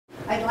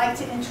I'd like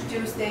to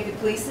introduce David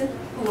Gleason,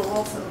 who will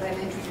also then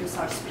introduce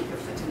our speaker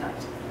for tonight.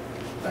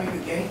 Thank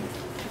you, Kate.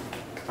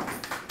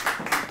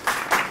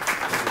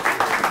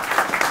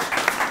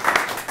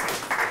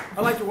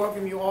 I'd like to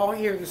welcome you all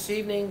here this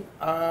evening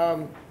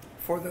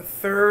for the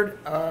third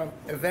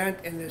event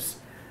in this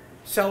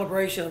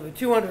celebration of the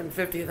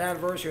 250th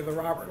anniversary of the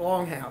Robert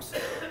Long House.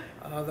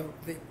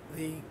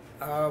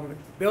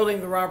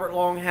 Building the Robert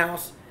Long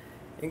House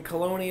in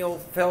colonial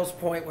Fells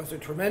Point was a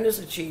tremendous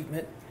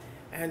achievement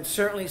and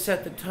certainly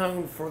set the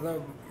tone for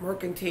the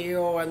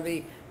mercantile and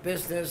the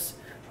business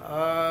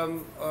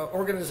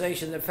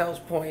organization that Fells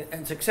Point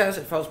and success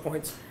at Fells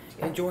Point's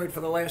enjoyed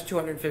for the last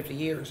 250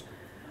 years.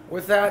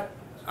 With that,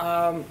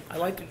 I'd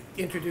like to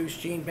introduce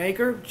Jean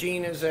Baker.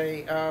 Jean is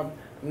a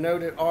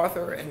noted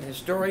author and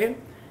historian.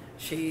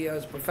 She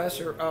is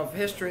professor of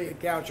history at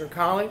Goucher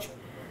College.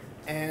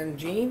 And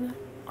Jean,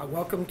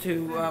 welcome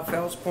to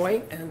Fells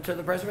Point and to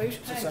the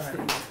Preservation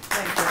Society.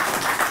 Thank you.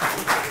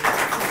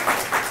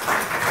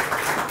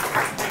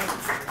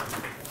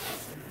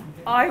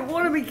 I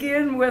want to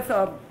begin with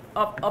a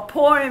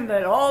poem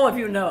that all of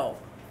you know.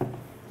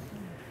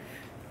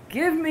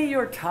 Give me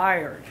your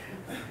tired,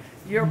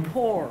 your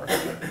poor,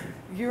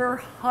 your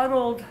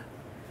huddled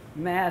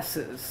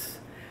masses,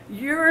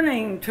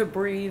 yearning to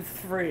breathe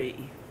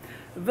free,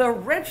 the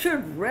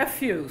wretched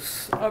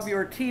refuse of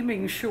your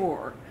teeming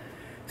shore.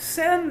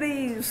 Send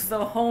these,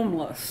 the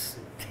homeless,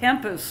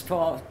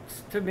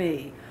 tempest-tossed to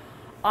me.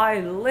 I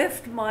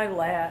lift my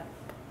lap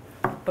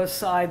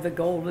beside the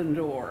golden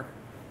door.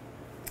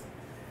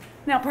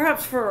 Now,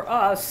 perhaps for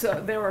us,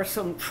 there are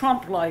some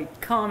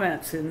Trump-like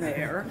comments in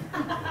there.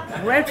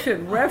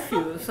 Wretched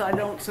refuse, I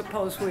don't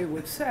suppose we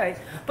would say.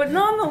 But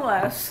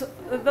nonetheless,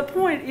 the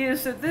point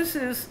is that this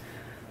is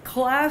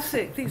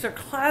classic. These are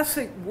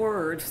classic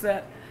words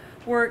that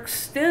were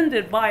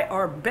extended by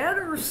our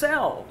better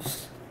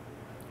selves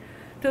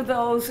to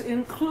those,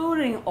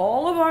 including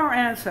all of our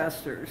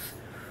ancestors,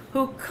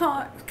 who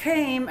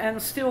came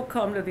and still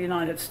come to the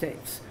United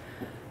States.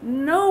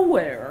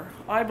 Nowhere,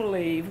 I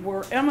believe,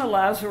 were Emma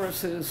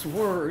Lazarus's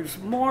words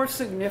more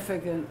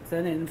significant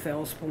than in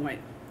Fells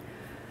Point.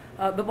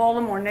 The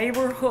Baltimore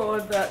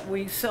neighborhood that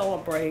we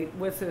celebrate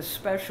with this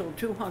special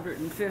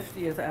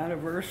 250th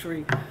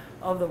anniversary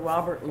of the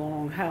Robert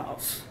Long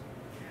House.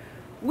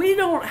 We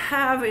don't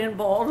have in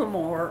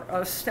Baltimore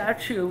a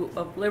Statue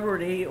of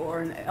Liberty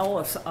or an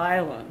Ellis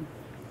Island,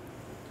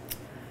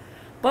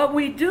 but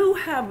we do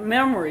have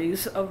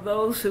memories of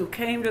those who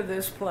came to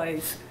this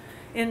place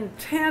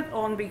intent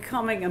on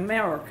becoming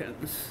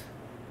Americans,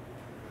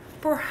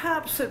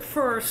 perhaps at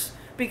first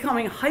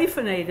becoming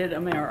hyphenated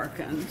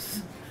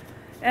Americans,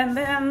 and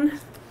then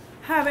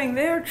having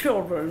their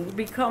children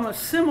become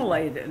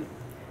assimilated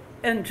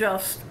and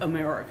just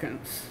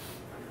Americans.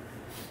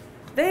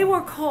 They were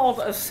called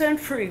a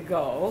century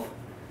ago,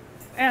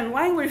 and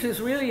language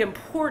is really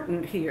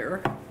important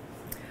here,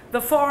 the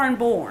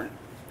foreign-born.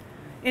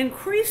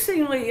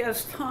 Increasingly,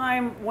 as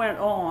time went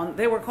on,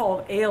 they were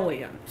called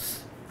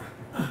aliens.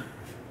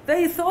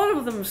 They thought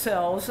of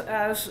themselves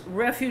as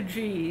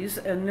refugees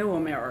and new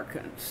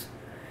Americans.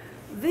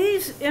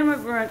 These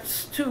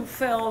immigrants to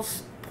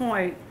Fells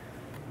Point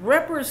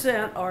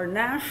represent our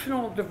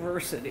national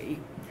diversity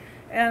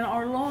and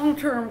our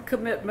long-term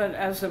commitment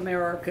as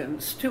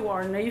Americans to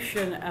our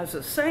nation as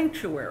a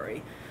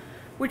sanctuary,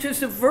 which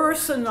is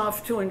diverse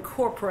enough to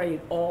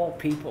incorporate all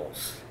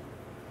peoples.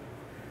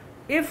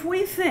 If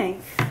we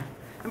think,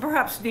 and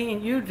perhaps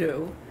Dean you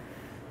do,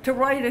 to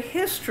write a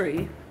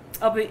history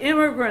of the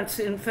immigrants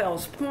in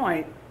Fells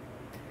Point,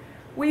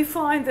 we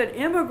find that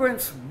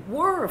immigrants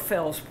were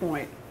Fells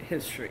Point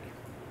history.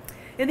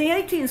 In the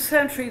 18th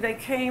century, they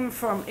came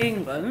from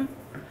England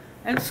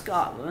and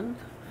Scotland.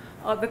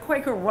 The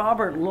Quaker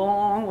Robert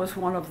Long was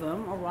one of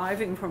them,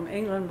 arriving from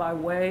England by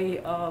way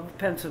of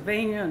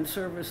Pennsylvania and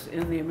service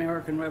in the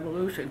American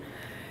Revolution.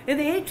 In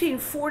the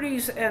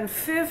 1840s and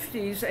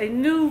 50s, a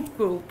new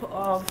group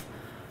of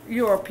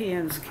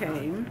Europeans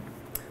came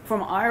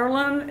from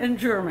Ireland and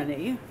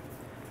Germany.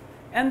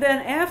 And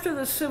then after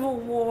the Civil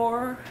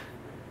War,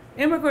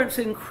 immigrants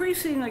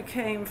increasingly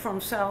came from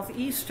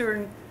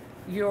southeastern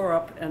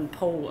Europe and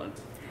Poland.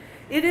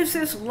 It is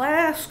this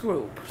last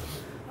group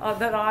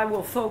that I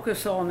will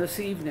focus on this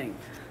evening.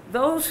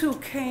 Those who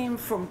came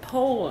from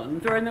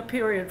Poland during the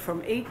period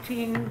from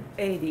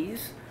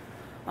 1880s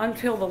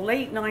until the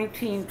late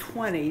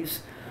 1920s,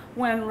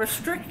 when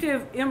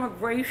restrictive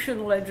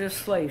immigration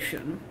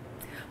legislation,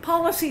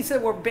 policies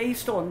that were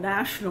based on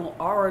national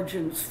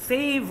origins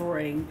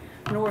favoring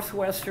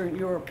Northwestern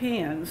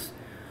Europeans,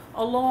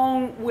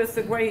 along with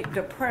the Great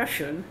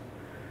Depression,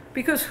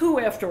 because who,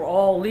 after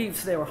all,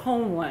 leaves their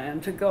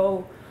homeland to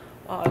go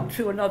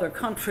to another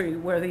country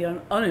where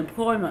the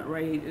unemployment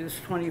rate is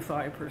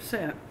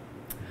 25%?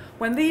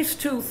 When these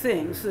two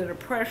things, the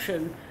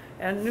Depression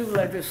and new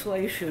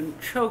legislation,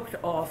 choked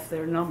off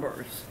their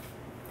numbers.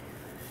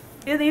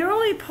 In the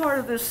early part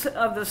of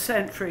the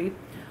century,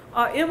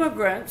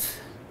 immigrants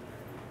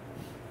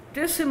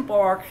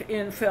disembarked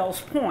in Fells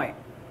Point.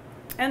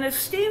 And as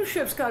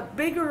steamships got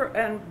bigger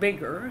and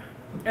bigger,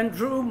 and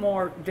drew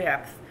more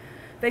depth.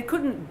 They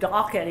couldn't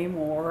dock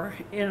anymore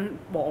in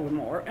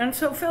Baltimore, and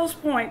so Fells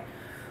Point,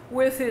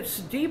 with its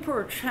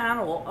deeper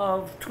channel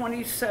of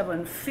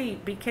 27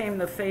 feet, became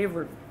the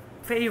favored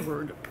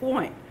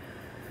point.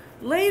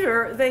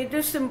 Later, they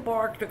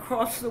disembarked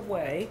across the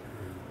way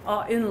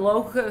in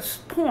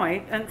Locust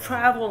Point and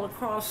traveled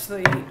across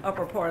the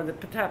upper part of the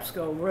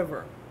Patapsco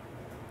River.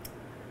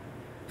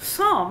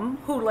 Some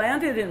who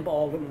landed in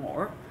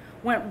Baltimore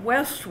went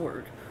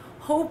westward,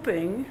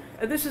 hoping,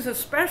 this is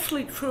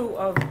especially true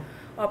of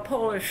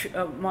Polish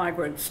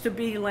migrants, to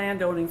be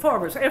landowning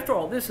farmers. After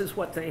all, this is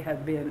what they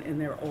had been in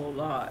their old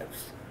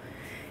lives.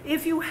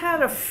 If you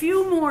had a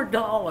few more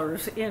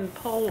dollars in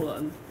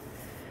Poland,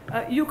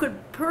 you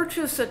could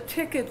purchase a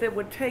ticket that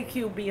would take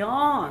you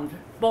beyond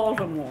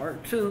Baltimore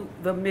to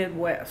the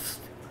Midwest.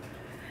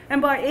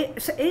 And by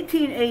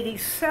 1880,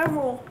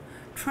 several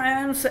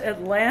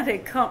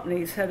transatlantic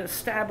companies had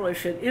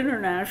established an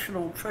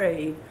international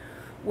trade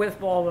with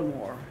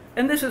Baltimore.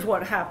 And this is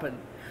what happened.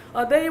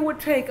 They would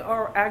take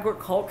our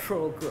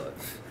agricultural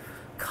goods,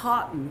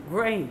 cotton,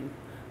 grain,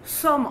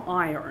 some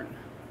iron,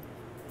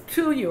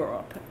 to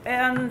Europe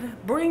and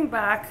bring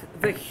back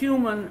the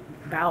human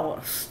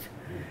ballast.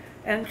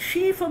 And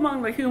chief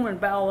among the human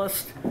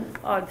ballast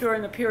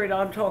during the period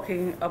I'm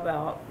talking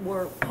about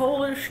were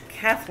Polish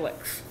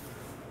Catholics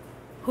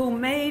who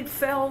made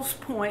Fells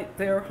Point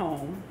their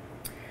home,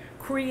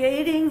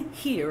 creating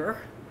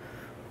here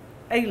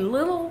a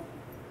little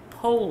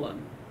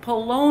Poland,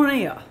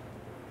 Polonia,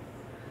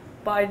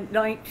 by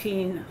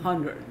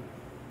 1900.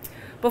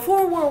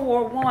 Before World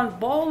War I,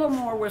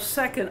 Baltimore was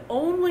second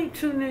only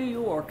to New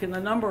York in the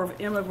number of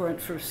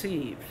immigrants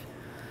received.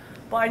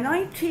 By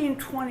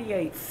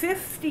 1928,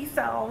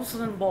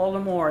 50,000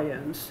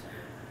 Baltimoreans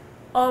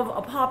of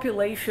a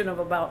population of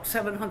about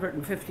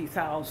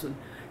 750,000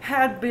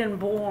 had been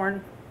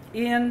born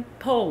in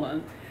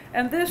Poland,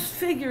 and this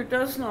figure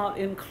does not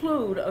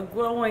include a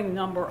growing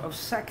number of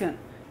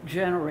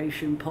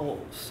second-generation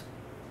Poles.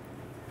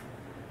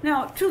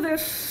 Now, to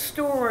this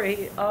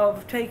story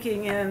of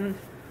taking in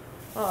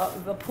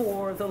the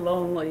poor, the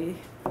lonely,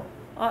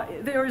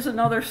 there is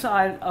another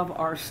side of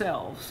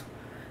ourselves.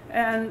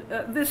 And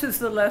this is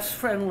the less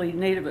friendly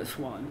nativist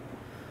one.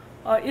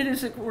 It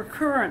is a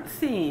recurrent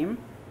theme,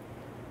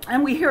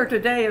 and we hear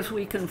today as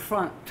we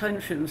confront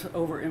tensions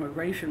over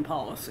immigration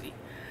policy.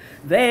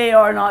 They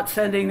are not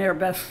sending their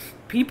best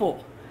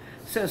people,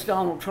 says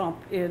Donald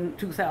Trump in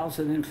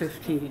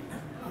 2015.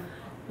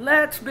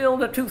 Let's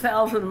build a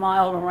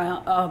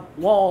 2,000-mile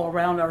wall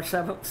around our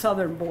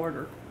southern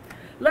border.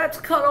 Let's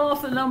cut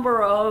off the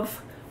number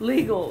of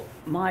legal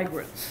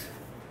migrants,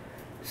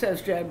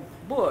 says Jeb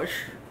Bush,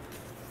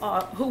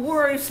 who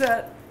worries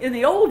that in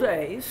the old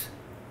days,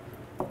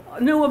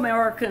 new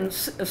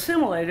Americans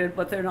assimilated,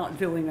 but they're not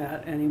doing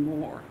that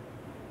anymore.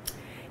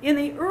 In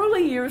the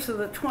early years of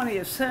the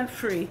 20th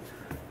century,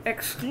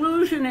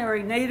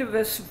 exclusionary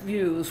nativist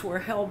views were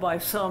held by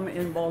some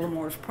in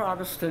Baltimore's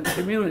Protestant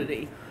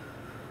community,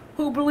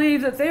 who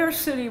believed that their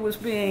city was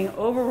being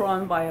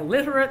overrun by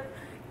illiterate,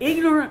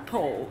 ignorant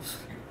Poles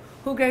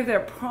who gave their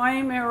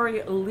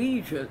primary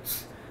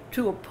allegiance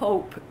to a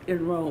pope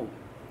in Rome.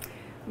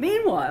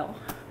 Meanwhile,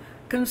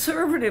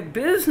 conservative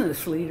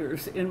business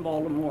leaders in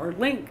Baltimore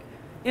link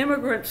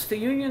immigrants to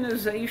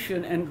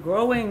unionization and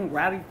growing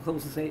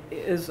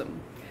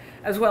radicalism,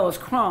 as well as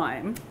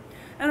crime.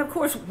 And of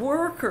course,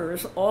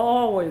 workers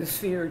always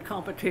feared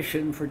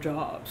competition for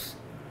jobs.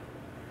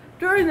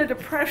 During the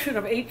Depression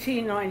of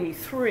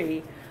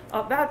 1893,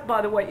 that,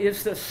 by the way,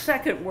 is the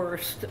second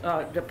worst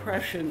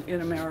depression in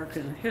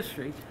American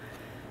history.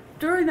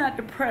 During that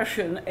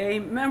depression, a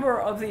member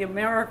of the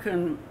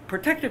American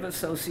Protective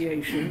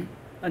Association,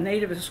 a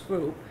nativist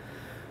group,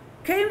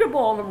 came to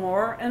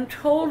Baltimore and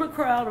told a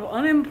crowd of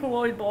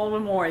unemployed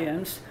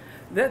Baltimoreans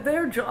that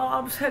their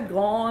jobs had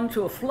gone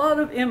to a flood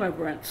of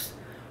immigrants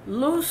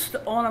loosed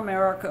on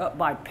America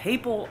by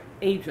papal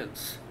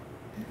agents.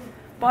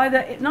 By the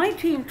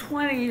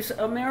 1920s,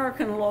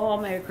 American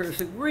lawmakers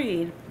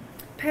agreed,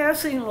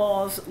 passing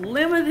laws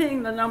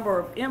limiting the number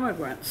of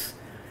immigrants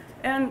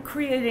and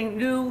creating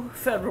new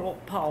federal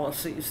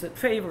policies that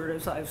favored,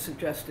 as I've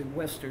suggested,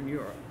 Western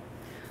Europe.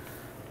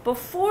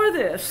 Before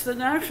this, the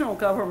national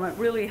government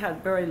really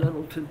had very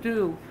little to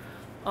do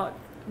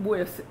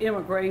with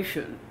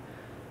immigration.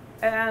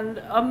 And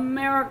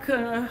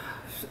America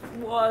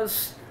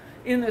was,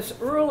 in this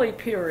early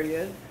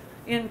period,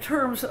 in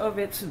terms of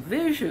its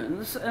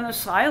visions, an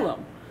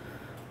asylum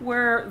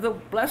where the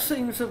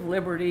blessings of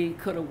liberty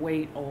could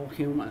await all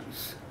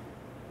humans.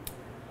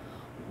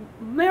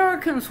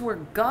 Americans were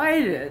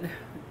guided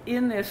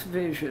in this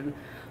vision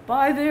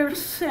by their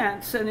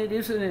sense, and it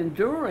is an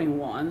enduring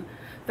one,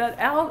 that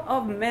out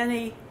of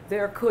many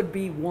there could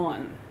be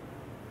one.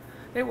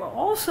 They were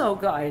also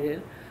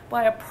guided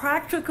by a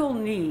practical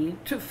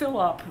need to fill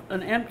up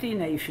an empty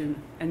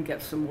nation and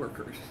get some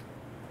workers.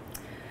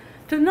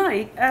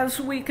 Tonight, as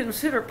we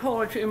consider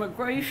Polish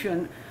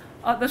immigration,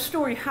 the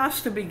story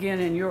has to begin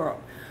in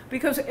Europe,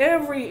 because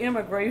every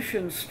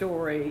immigration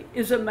story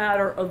is a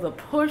matter of the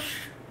push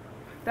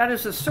That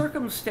is, the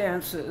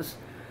circumstances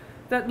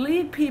that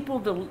lead people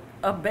to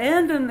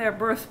abandon their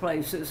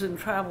birthplaces and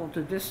travel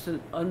to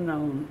distant,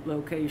 unknown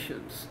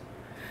locations.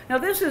 Now,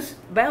 this is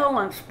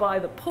balanced by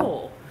the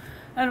pull,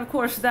 and of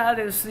course, that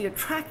is the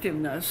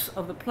attractiveness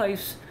of the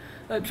place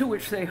to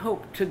which they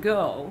hope to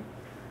go.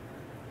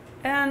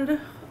 And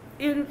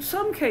in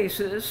some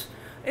cases,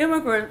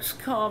 immigrants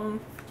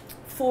come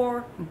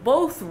for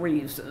both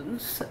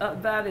reasons,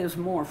 that is,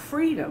 more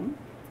freedom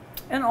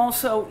and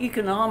also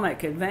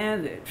economic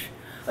advantage.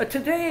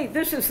 Today,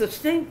 this is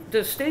the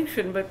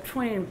distinction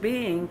between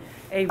being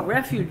a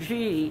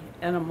refugee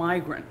and a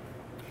migrant.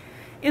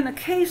 In the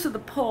case of the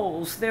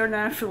Poles, their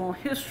national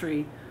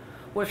history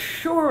was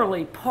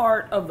surely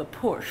part of the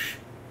push,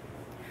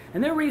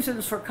 and their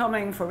reasons for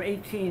coming from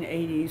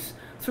 1880s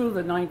through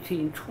the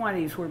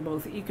 1920s were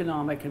both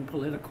economic and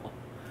political.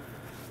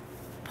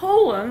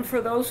 Poland, for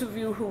those of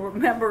you who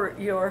remember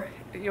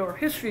your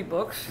history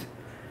books,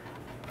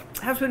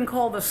 has been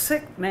called the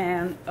sick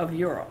man of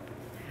Europe.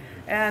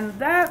 And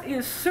that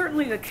is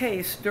certainly the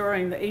case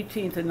during the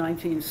 18th and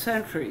 19th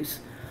centuries,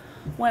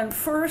 when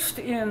first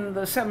in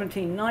the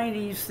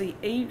 1790s, the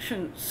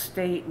ancient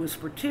state was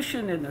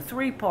partitioned into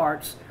three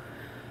parts,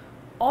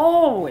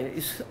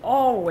 always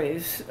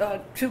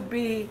to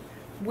be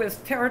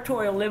with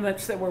territorial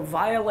limits that were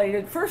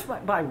violated first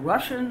by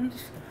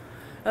Russians,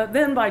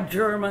 then by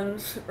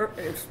Germans,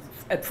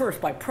 at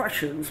first by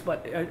Prussians,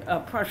 but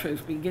Prussia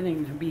is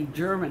beginning to be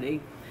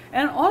Germany,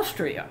 and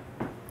Austria.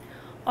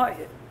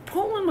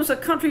 Poland was a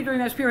country during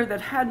this period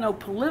that had no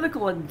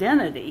political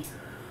identity,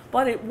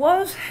 but it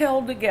was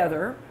held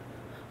together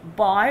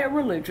by a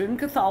religion,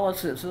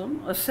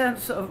 Catholicism, a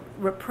sense of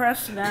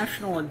repressed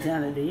national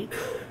identity,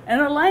 and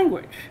a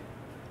language.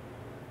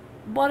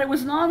 But it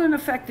was not an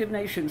effective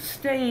nation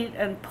state,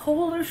 and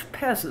Polish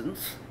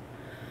peasants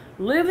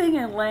living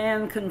in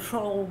land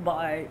controlled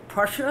by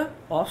Prussia,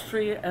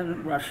 Austria,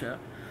 and Russia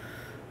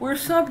were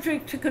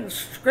subject to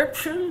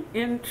conscription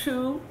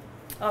into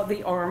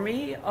the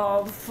army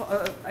of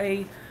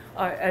a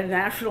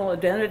national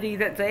identity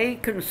that they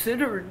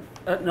considered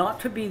not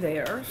to be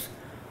theirs.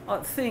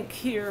 Think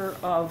here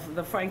of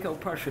the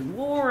Franco-Prussian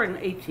War in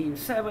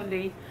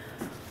 1870.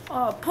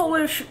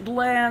 Polish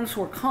lands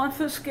were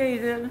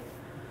confiscated.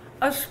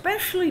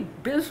 Especially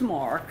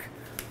Bismarck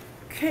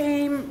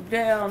came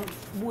down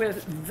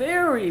with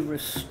very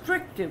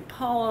restrictive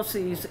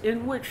policies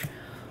in which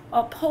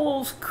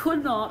Poles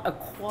could not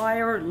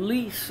acquire,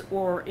 lease,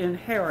 or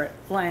inherit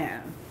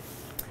land.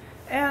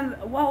 And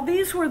while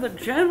these were the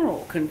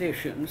general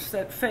conditions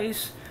that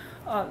face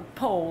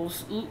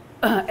Poles,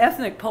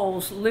 ethnic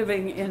Poles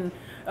living in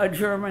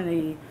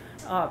Germany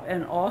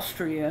and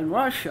Austria and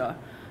Russia,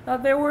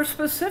 there were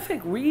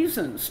specific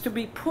reasons to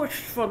be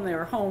pushed from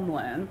their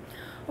homeland.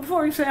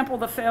 For example,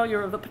 the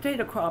failure of the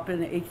potato crop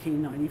in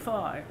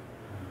 1895.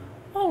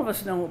 All of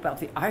us know about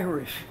the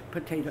Irish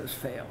potatoes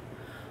fail,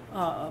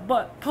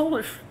 but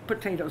Polish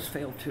potatoes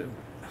fail too.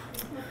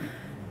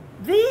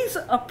 These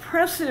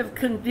oppressive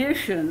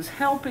conditions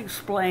help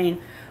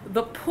explain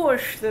the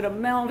push that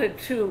amounted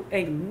to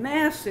a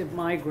massive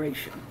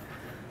migration.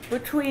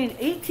 Between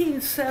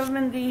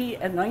 1870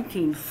 and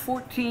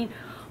 1914,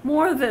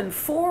 more than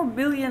 4.5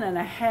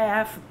 million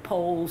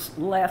Poles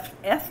left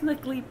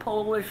ethnically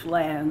Polish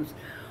lands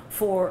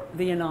for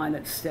the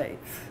United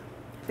States.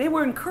 They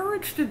were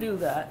encouraged to do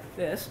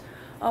this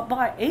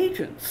by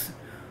agents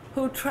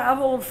who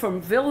traveled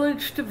from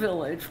village to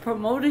village,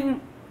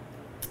 promoting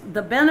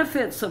the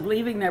benefits of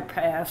leaving their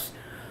past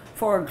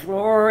for a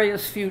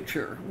glorious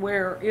future,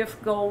 where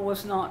if gold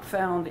was not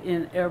found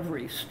in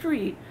every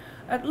street,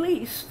 at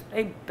least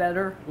a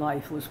better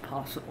life was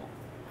possible.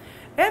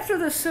 After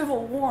the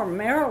Civil War,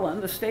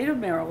 Maryland, the state of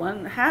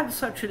Maryland, had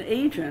such an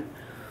agent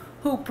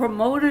who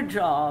promoted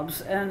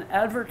jobs and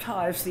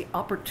advertised the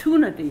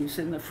opportunities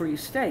in the free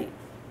state.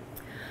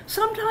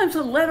 Sometimes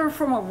a letter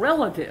from a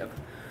relative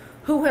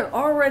who had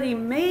already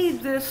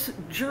made this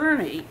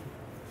journey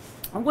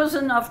was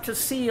enough to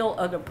seal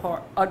a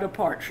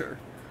departure.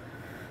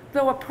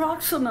 Though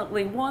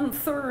approximately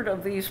 1/3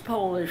 of these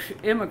Polish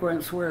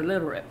immigrants were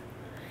illiterate.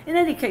 In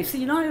any case, the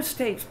United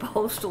States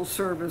Postal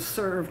Service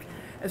served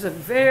as a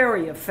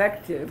very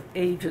effective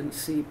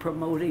agency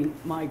promoting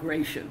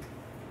migration.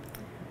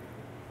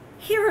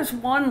 Here is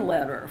one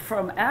letter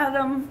from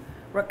Adam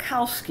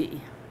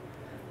Rakowski.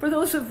 For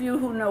those of you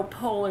who know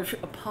Polish,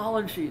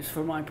 apologies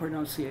for my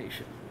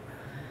pronunciation.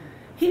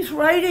 He's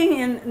writing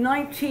in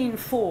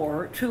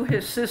 1904 to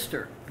his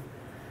sister.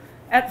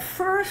 At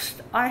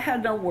first, I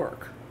had no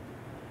work,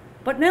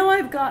 but now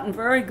I've gotten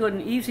very good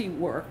and easy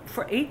work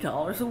for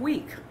 $8 a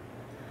week.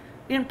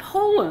 In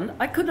Poland,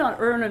 I could not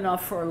earn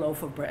enough for a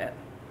loaf of bread.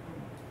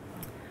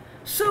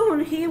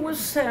 Soon he was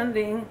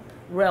sending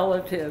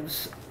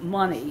relatives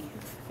money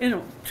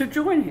to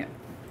join him.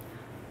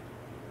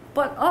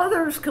 But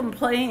others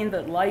complained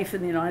that life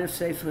in the United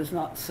States was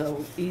not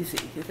so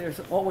easy. There's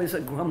always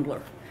a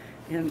grumbler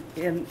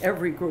in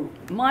every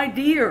group. My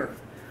dear,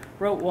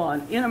 wrote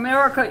one, in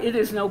America it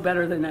is no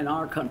better than in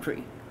our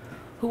country.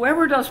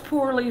 Whoever does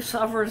poorly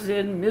suffers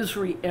in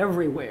misery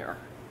everywhere.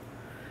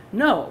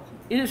 No,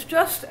 it is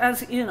just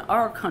as in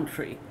our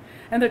country,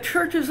 and the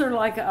churches are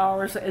like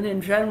ours, and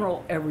in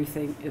general,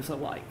 everything is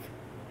alike.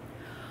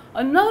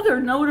 Another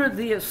noted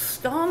the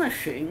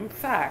astonishing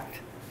fact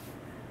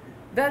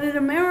that in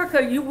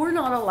America, you were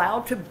not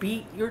allowed to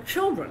beat your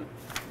children.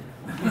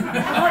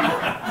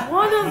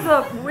 One of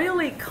the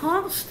really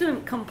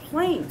constant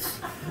complaints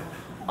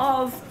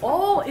of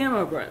all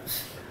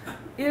immigrants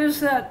is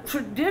that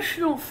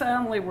traditional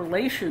family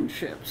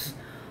relationships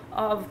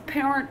of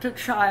parent to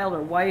child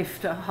or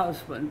wife to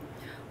husband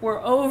were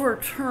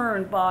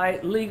overturned by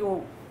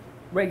legal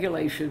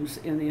regulations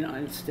in the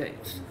United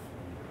States.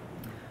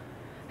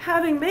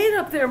 Having made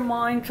up their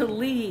mind to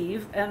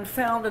leave and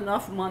found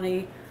enough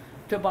money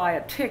to buy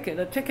a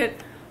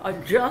ticket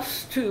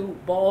just to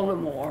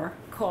Baltimore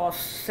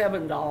costs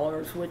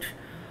 $7, which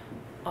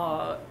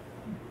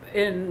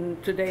in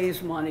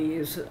today's money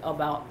is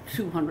about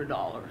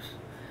 $200.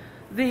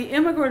 The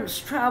immigrants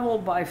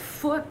traveled by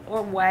foot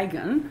or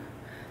wagon,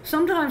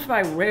 sometimes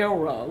by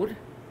railroad.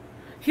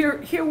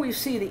 Here we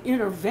see the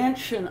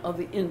intervention of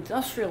the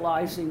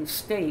industrializing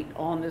state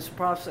on this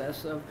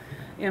process of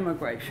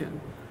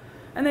immigration.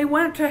 And they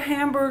went to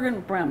Hamburg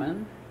and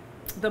Bremen,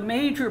 the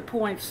major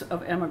points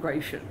of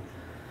emigration.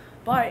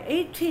 By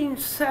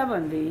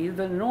 1870,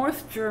 the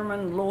North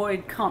German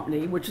Lloyd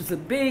Company, which is the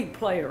big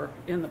player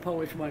in the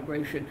Polish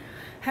migration,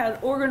 had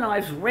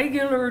organized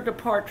regular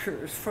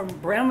departures from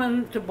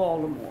Bremen to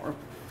Baltimore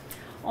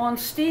on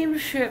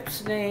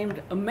steamships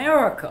named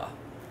America,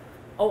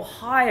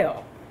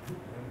 Ohio.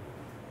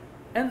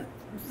 And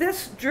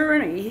this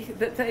journey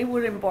that they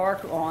would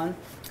embark on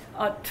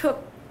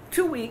took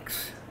 2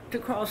 weeks to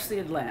cross the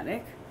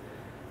Atlantic.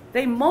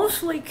 They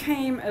mostly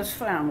came as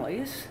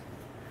families,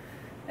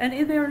 and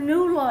in their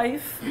new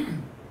life,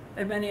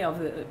 and many of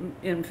the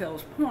in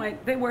Phil's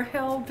point, they were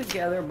held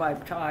together by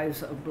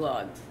ties of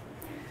blood.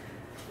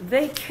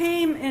 They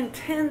came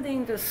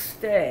intending to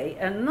stay,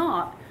 and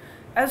not,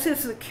 as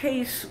is the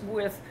case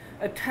with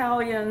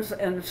Italians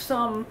and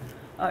some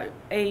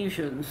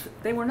Asians,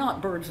 they were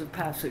not birds of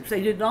passage.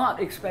 They did not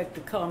expect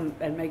to come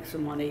and make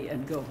some money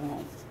and go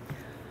home.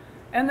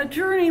 And the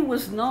journey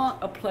was not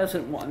a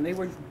pleasant one. They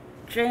were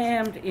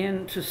jammed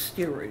into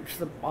steerage,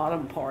 the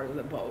bottom part of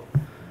the boat.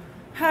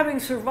 Having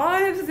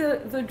survived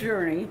the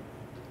journey,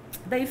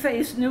 they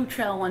faced new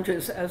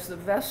challenges as the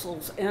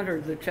vessels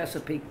entered the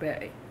Chesapeake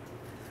Bay.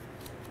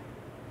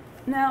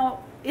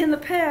 Now, in the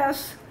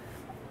past,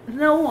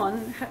 no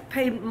one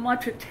paid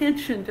much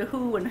attention to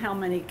who and how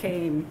many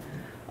came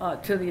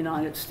to the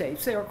United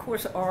States. There, of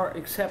course, are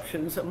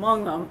exceptions,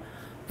 among them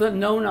the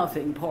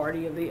Know-Nothing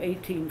Party of the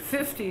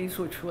 1850s,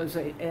 which was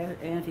an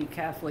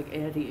anti-Catholic,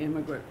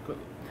 anti-immigrant group.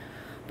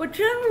 But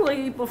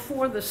generally,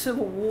 before the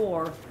Civil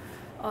War,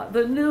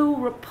 the new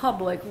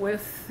republic,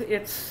 with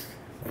its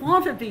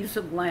quantities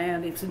of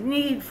land, its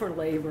need for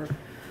labor,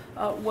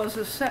 was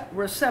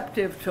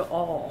receptive to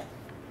all.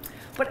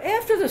 But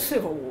after the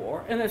Civil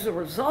War, and as a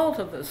result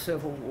of the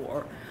Civil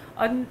War,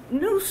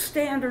 new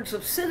standards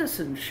of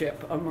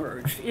citizenship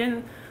emerged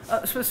in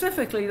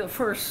specifically the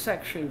first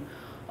section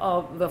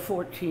of the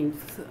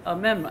 14th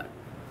Amendment.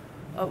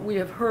 We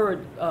have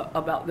heard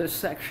about this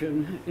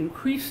section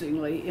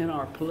increasingly in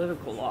our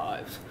political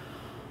lives.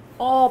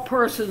 All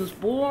persons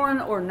born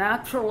or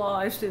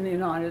naturalized in the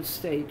United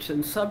States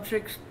and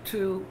subject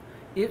to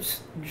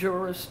its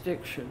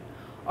jurisdiction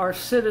are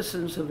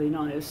citizens of the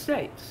United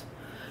States.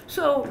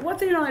 So what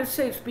the United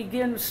States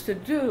begins to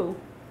do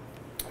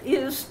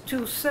is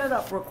to set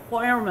up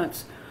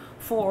requirements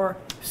for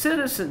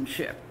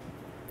citizenship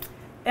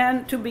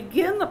and to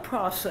begin the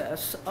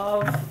process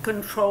of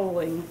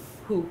controlling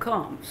who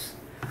comes.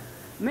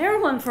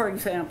 Maryland, for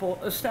example,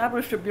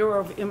 established a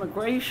Bureau of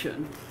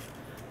Immigration,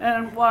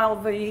 and while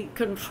the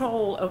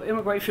control of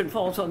immigration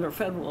falls under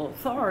federal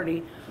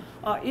authority,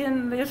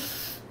 in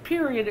this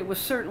period it was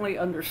certainly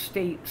under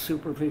state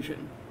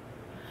supervision.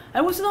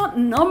 It was not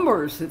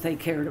numbers that they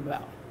cared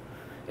about.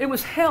 It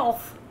was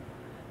health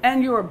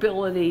and your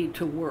ability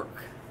to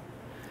work.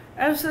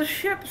 As the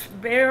ships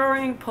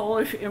bearing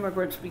Polish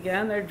immigrants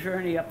began their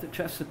journey up the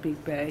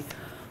Chesapeake Bay,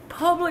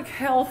 public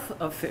health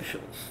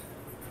officials,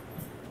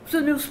 it's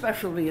a new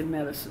specialty in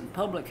medicine,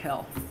 public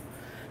health,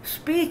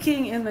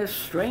 speaking in this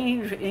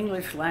strange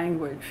English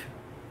language,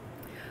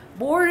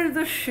 boarded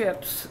the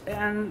ships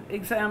and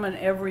examined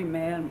every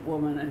man,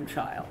 woman, and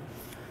child,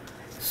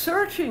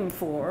 searching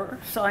for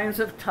signs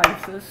of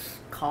typhus,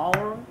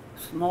 cholera,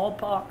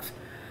 smallpox,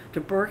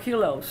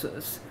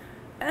 tuberculosis,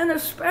 and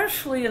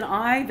especially an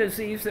eye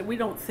disease that we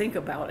don't think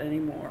about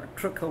anymore,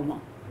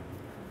 trachoma.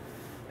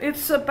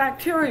 It's a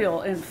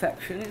bacterial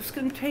infection, it's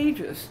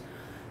contagious.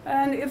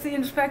 And if the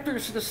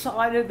inspectors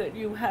decided that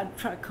you had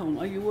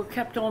trachoma, you were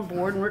kept on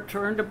board and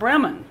returned to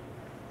Bremen.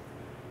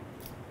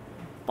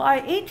 By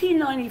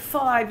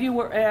 1895, you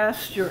were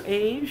asked your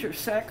age, your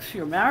sex,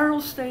 your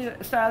marital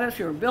status,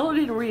 your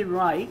ability to read and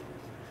write,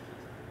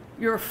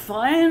 your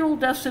final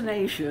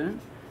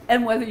destination,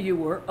 and whether you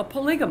were a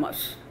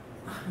polygamist.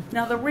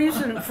 Now, the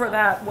reason for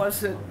that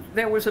was that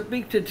there was a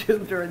big to-do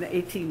during the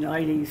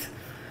 1890s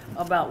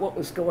about what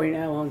was going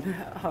on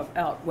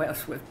out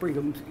west with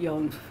Brigham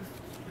Young's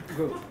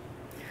group.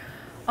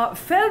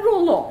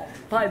 Federal law,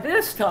 by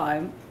this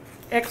time,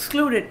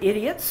 excluded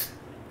idiots,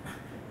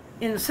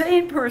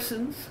 insane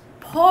persons,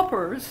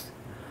 paupers,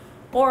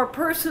 or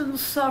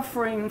persons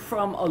suffering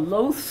from a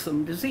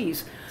loathsome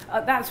disease.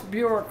 That's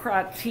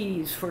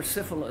bureaucratese for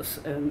syphilis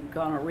and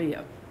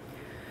gonorrhea.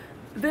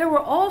 There were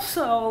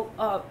also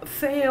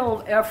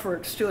failed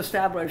efforts to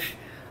establish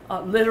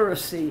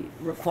literacy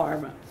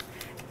requirement.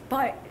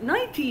 By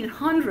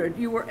 1900,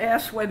 you were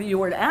asked whether you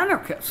were an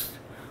anarchist.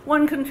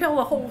 One can tell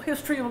the whole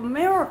history of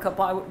America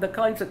by the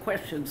kinds of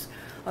questions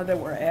that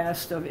were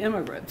asked of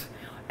immigrants,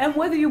 and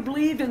whether you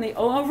believed in the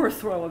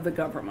overthrow of the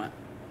government.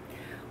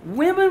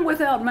 Women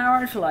without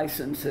marriage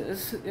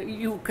licenses,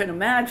 you can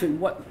imagine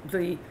what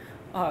the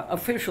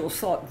officials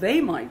thought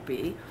they might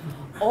be.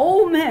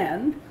 Old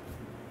men,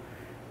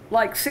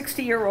 like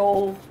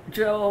 60-year-old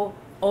Joe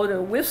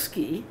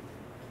Odowiski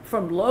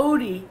from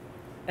Lodi,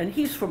 and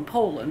he's from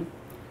Poland,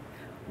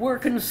 were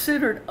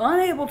considered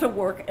unable to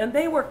work, and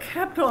they were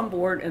kept on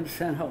board and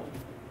sent home.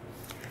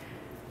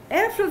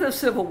 After the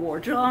Civil War,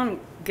 John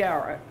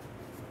Garrett,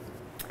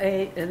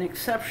 an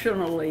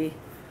exceptionally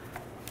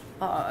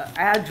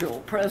agile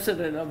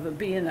president of the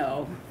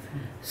B&O,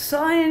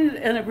 signed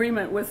an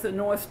agreement with the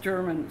North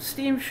German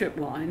steamship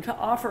line to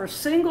offer a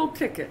single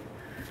ticket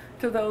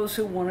to those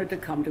who wanted to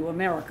come to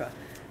America.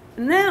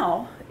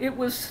 Now, it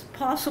was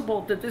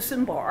possible to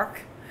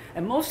disembark,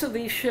 and most of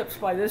these ships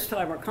by this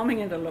time are coming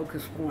into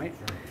Locust Point,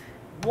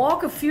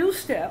 walk a few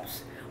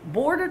steps,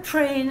 board a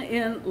train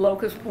in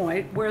Locust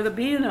Point where the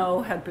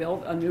B&O had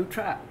built a new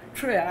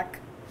track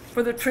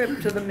for the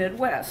trip to the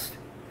Midwest.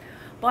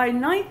 By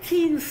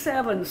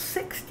 1907,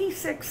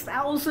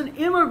 66,000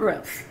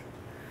 immigrants,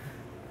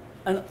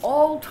 an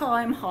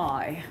all-time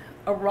high,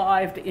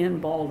 arrived in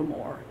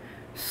Baltimore.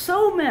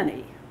 So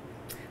many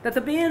that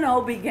the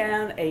B&O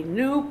began a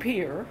new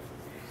pier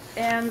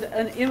and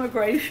an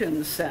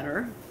immigration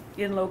center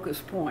in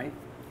Locust Point.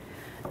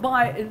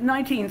 By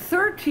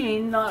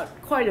 1913, not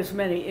quite as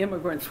many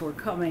immigrants were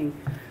coming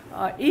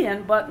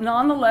in, but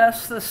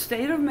nonetheless, the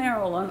state of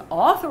Maryland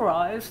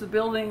authorized the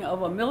building of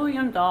 $1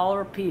 million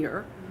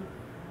pier.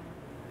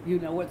 You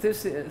know what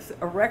this is,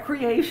 a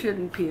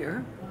recreation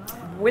pier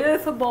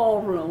with a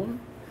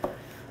ballroom,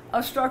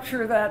 a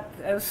structure that,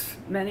 as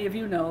many of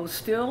you know,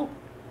 still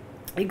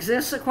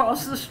exists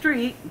across the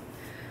street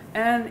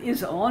and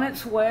is on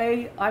its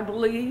way, I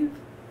believe,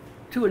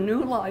 to a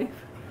new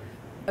life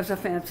as a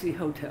fancy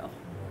hotel.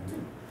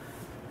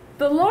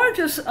 The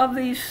largest of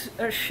these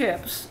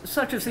ships,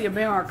 such as the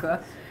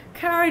America,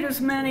 carried as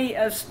many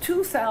as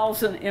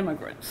 2,000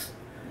 immigrants.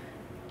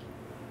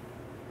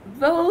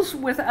 Those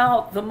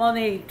without the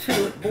money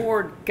to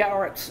board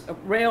Garrett's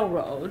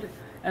railroad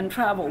and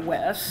travel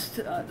west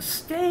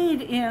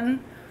stayed in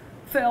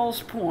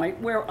Fells Point,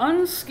 where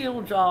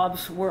unskilled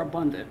jobs were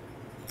abundant.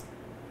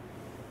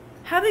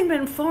 Having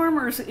been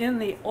farmers in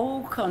the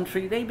old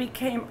country, they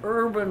became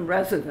urban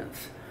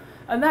residents.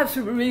 And that's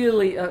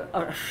really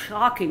a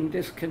shocking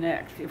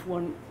disconnect, if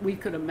we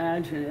could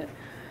imagine it.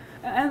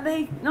 And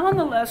they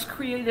nonetheless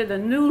created a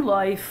new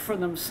life for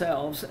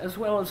themselves, as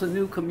well as a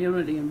new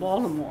community in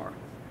Baltimore.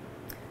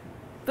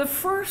 The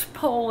first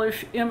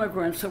Polish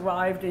immigrants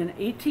arrived in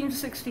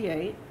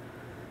 1868.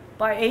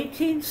 By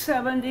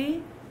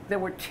 1870, there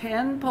were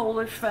 10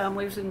 Polish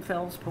families in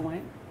Fells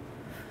Point.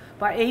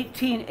 By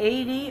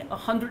 1880,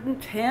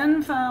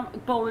 110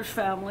 Polish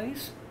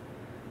families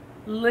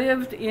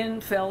lived in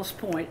Fells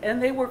Point,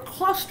 and they were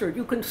clustered.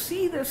 You can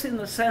see this in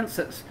the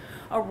census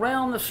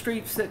around the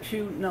streets that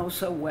you know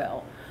so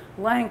well.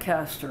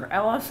 Lancaster,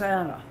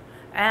 Alisana,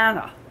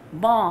 Anna,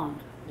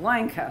 Bond,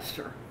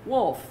 Lancaster,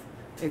 Wolf,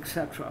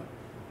 etc.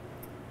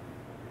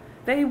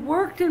 They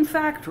worked in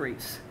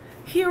factories.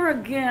 Here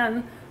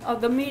again,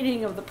 the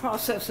meeting of the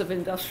process of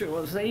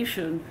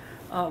industrialization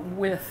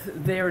with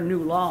their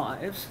new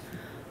lives.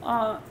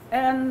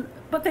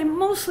 But they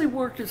mostly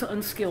worked as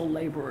unskilled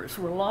laborers,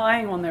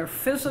 relying on their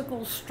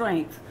physical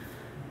strength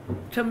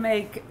to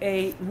make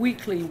a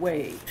weekly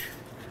wage.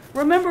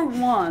 Remember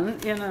one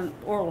in an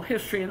oral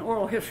history, and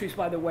oral histories,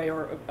 by the way,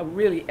 are a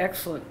really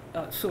excellent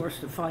source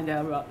to find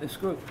out about this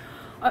group.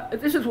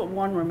 This is what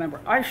one remembered.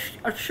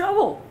 A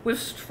shovel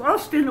was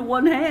thrust into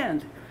one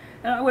hand,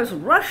 and I was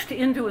rushed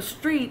into a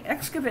street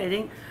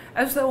excavating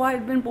as though I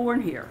had been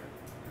born here.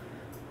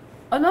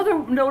 Another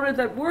noted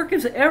that work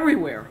is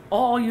everywhere.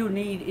 All you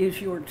need is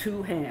your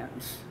two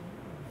hands.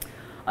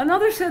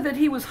 Another said that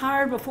he was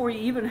hired before he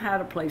even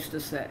had a place to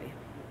stay.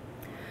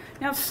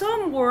 Now,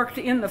 some worked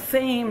in the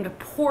famed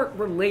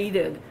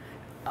port-related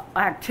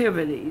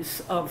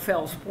activities of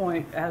Fells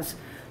Point as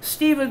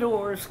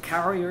stevedores,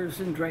 carriers,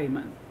 and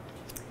draymen.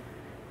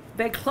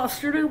 They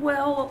clustered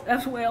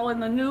as well in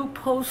the new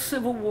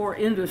post-Civil War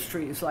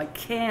industries like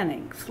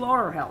canning,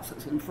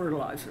 slaughterhouses, and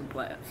fertilizer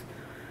plants.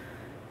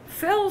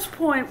 Fells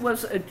Point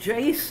was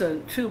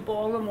adjacent to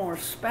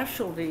Baltimore's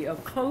specialty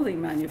of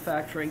clothing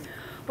manufacturing,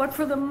 but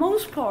for the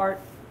most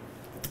part,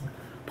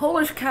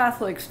 Polish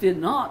Catholics did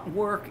not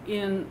work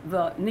in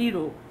the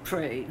needle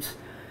trades.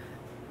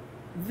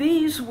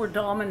 these were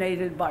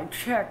dominated by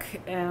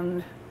Czech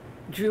and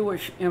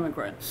Jewish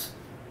immigrants.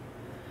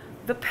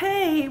 The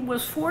pay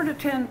was 4 to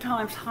 10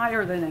 times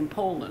higher than in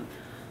Poland,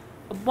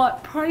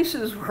 but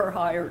prices were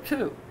higher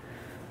too.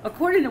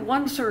 According to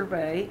one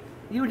survey,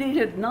 you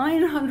needed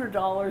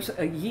 $900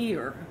 a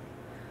year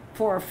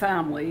for a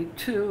family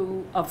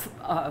to,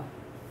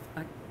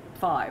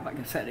 five, I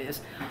guess that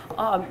is.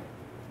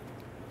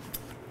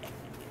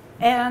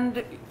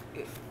 And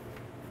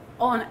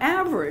on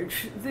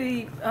average,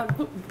 the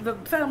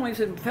families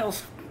in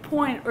Fells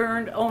Point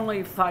earned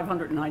only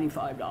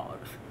 $595.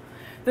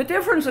 The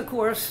difference, of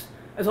course,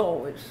 as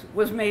always,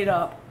 was made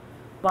up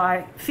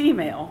by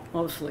female,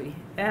 mostly,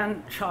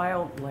 and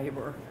child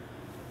labor.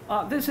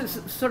 This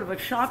is sort of a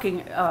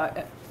shocking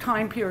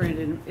time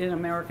period in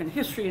American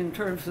history in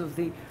terms of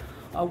the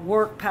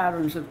work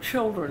patterns of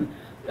children.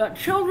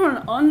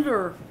 Children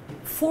under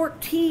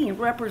 14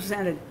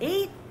 represented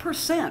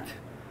 8%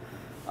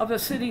 of the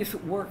city's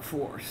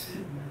workforce.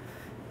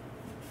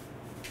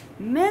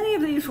 Many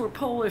of these were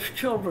Polish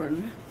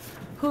children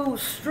who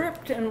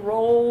stripped and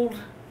rolled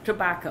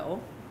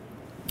tobacco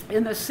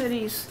in the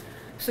city's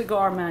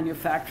cigar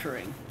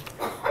manufacturing.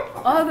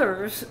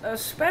 Others,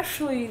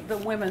 especially the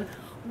women,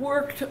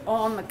 worked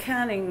on the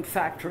canning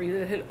factory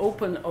that had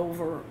opened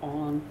over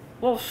on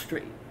Wolf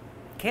Street,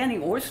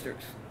 canning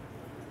oysters.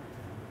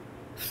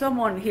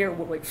 Someone here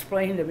will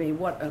explain to me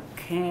what a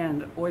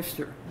canned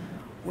oyster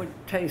would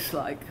taste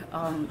like.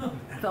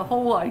 The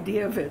whole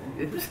idea of it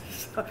is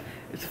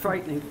it's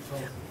frightening.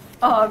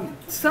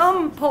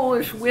 Some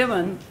Polish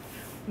women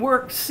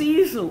worked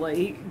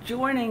seasonally,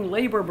 joining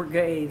labor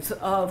brigades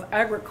of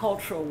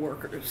agricultural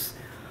workers.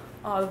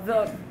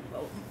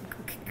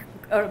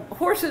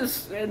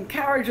 Horses and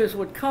carriages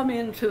would come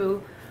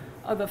into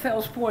the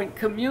Fells Point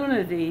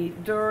community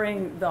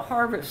during the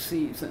harvest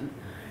season,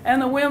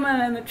 and the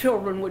women and the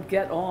children would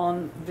get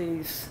on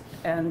these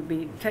and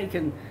be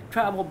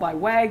traveled by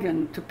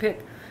wagon to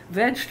pick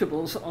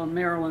vegetables on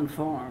Maryland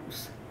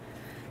farms.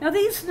 Now,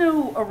 these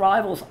new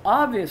arrivals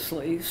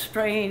obviously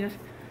strained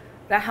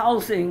the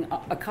housing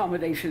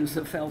accommodations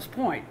of Fells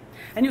Point.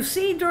 And you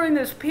see during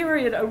this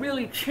period a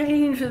really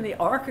change in the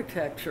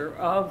architecture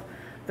of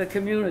the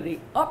community.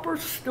 Upper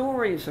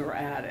stories are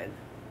added.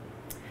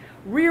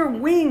 Rear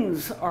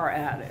wings are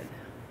added.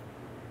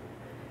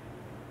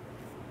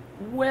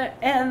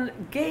 And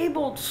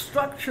gabled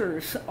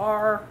structures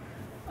are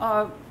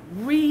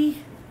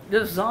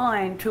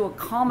redesigned to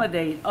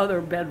accommodate other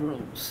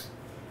bedrooms.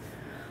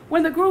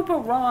 When the group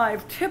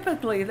arrived,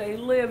 typically they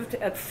lived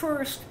at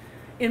first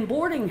in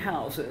boarding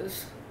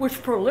houses,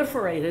 which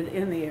proliferated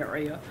in the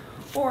area,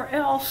 or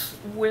else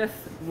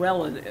with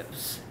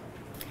relatives.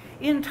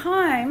 In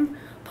time,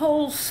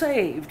 Poles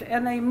saved,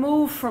 and they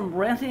moved from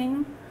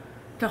renting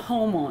to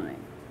homeowning.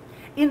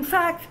 In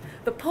fact,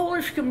 the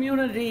Polish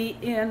community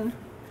in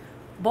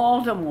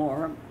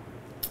Baltimore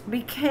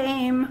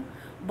became,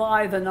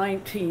 by the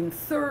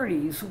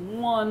 1930s,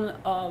 one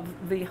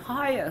of the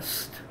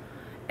highest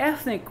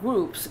ethnic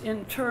groups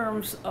in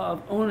terms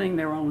of owning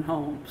their own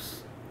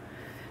homes.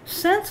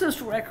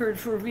 Census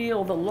records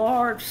reveal the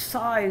large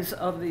size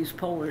of these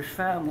Polish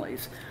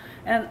families,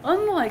 and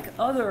unlike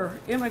other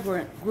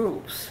immigrant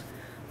groups,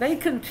 they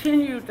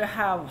continued to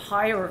have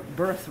higher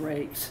birth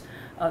rates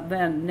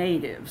than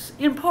natives,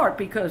 in part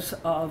because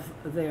of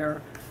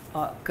their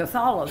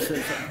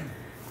Catholicism.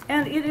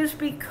 And it is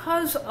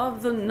because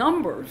of the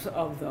numbers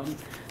of them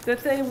that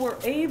they were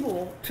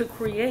able to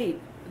create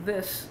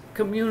this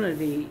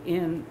community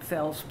in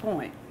Fells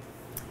Point.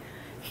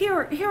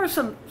 Here are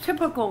some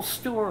typical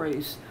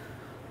stories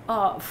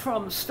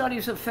from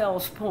studies of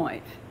Fells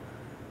Point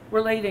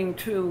relating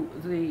to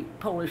the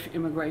Polish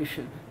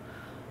immigration.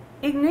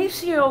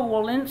 Ignacio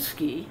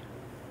Wolinski,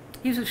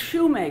 he's a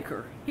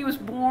shoemaker. He was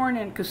born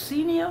in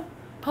Kosinia,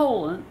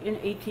 Poland in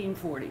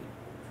 1840.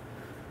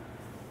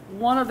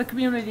 One of the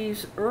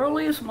community's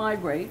earliest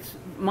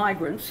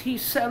migrants, he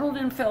settled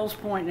in Fells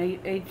Point in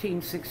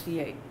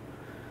 1868.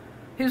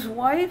 His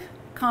wife,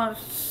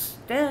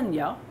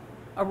 Konstania,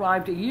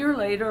 arrived a year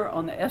later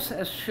on the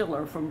SS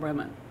Schiller from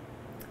Bremen.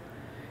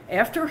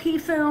 After he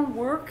found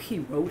work, he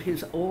wrote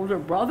his older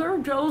brother,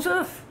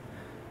 Joseph,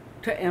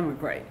 to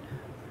emigrate.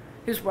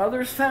 His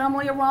brother's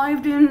family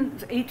arrived in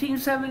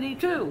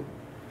 1872.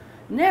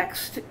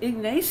 Next,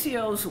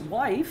 Ignacio's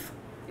wife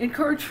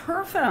encouraged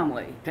her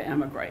family to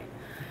emigrate,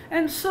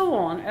 and so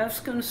on, as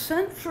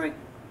concentric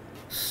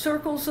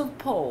circles of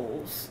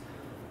Poles,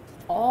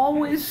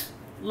 always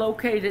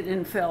located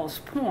in Fells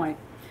Point,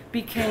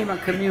 became a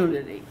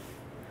community.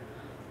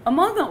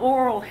 Among the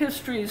oral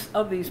histories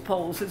of these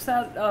Poles is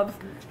that of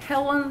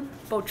Helen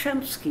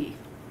Bochemski,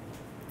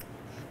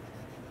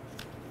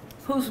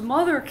 whose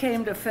mother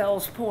came to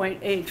Fells Point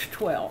age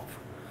 12.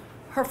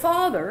 Her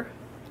father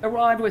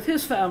arrived with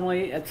his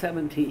family at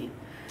 17.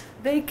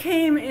 They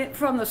came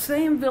from the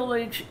same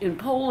village in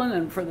Poland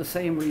and for the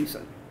same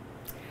reason.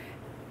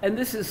 And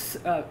this is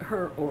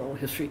her oral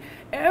history.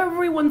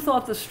 Everyone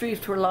thought the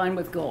streets were lined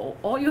with gold.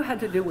 All you had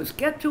to do was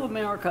get to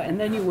America and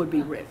then you would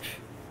be rich.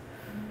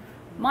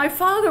 My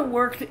father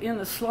worked in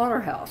the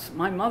slaughterhouse,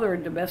 my mother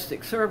in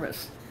domestic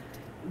service.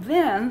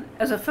 Then,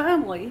 as a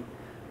family,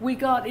 we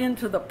got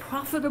into the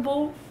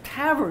profitable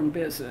tavern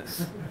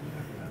business,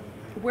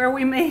 where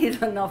we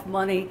made enough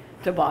money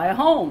to buy a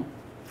home.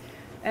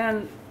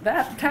 And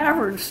that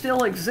tavern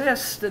still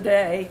exists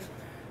today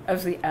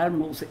as the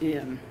Admiral's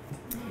Inn.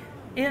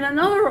 In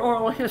another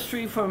oral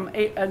history from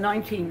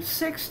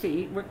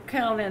 1960,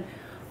 recounted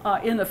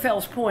in the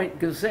Fells Point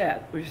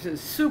Gazette, which is a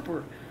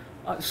super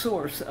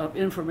source of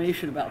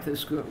information about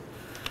this group,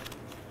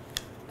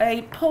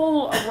 a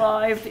Pole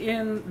arrived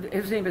in,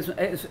 his name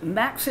is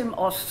Maxim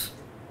Ostycki.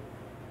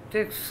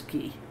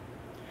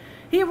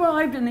 He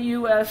arrived in the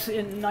U.S.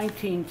 in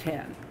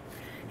 1910.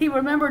 He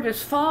remembered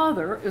his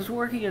father as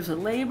working as a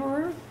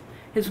laborer,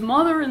 his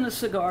mother in the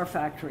cigar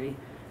factory,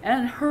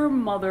 and her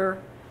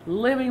mother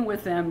living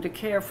with them to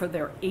care for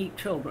their 8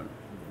 children.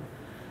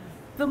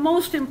 The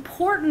most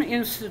important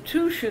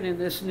institution in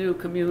this new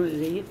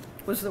community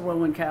was the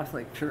Roman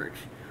Catholic Church.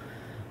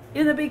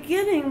 In the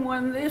beginning,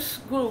 when this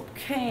group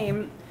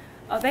came,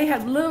 they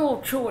had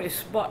little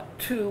choice but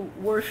to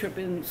worship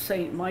in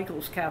St.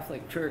 Michael's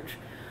Catholic Church,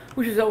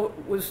 which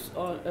was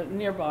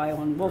nearby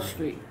on Wolf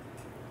Street.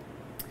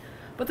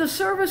 But the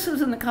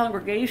services in the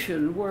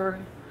congregation were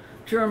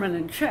German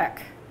and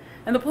Czech,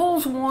 and the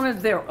Poles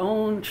wanted their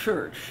own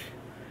church.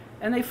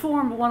 And they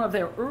formed one of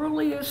their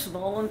earliest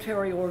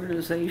voluntary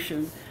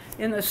organizations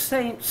in the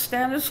St.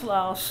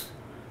 Stanislaus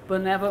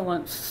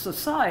Benevolent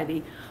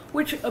Society,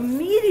 which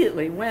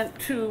immediately went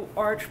to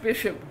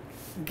Archbishop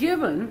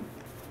Gibbon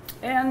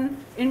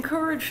and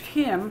encouraged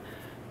him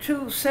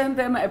to send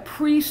them a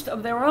priest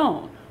of their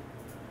own.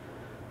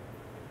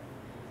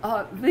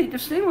 The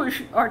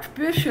distinguished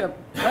Archbishop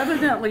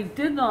evidently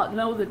did not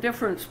know the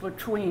difference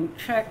between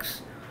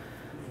Czechs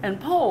and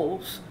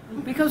Poles,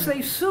 because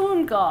they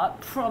soon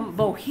got from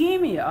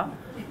Bohemia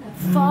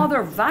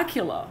Father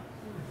Vacula,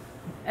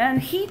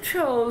 and he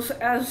chose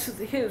as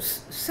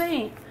his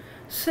saint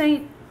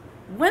Saint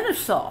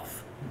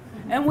Wenisov,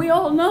 and we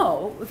all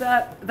know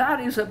that that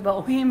is a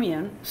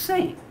Bohemian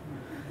saint.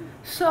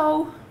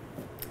 So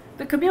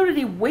the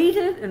community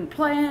waited and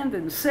planned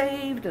and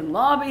saved and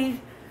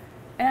lobbied,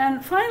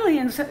 and finally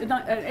in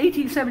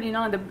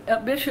 1879 the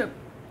bishop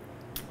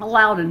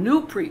allowed a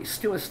new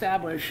priest to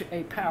establish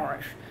a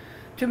parish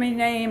to be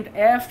named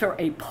after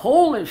a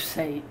Polish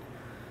saint.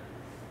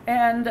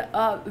 And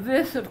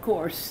this, of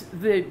course,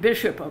 the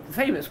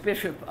famous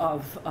bishop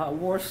of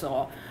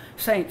Warsaw,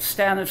 St.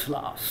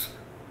 Stanislaus.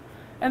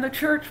 And the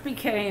church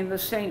became the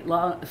St.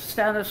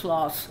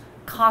 Stanislaus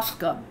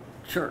Kostka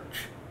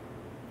Church.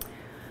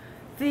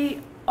 The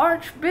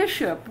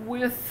archbishop,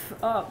 with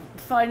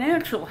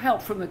financial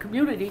help from the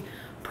community,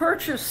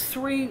 purchased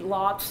 3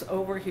 lots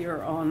over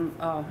here on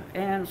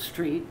Ann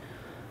Street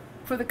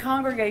for the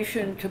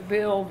congregation to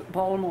build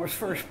Baltimore's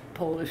first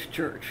Polish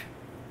church.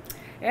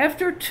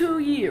 After 2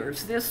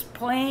 years, this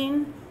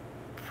plain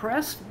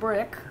pressed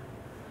brick,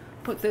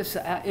 put this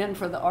in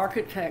for the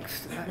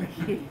architects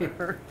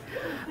here,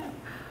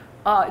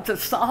 it's a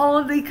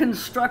solidly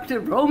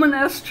constructed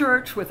Romanesque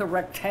church with a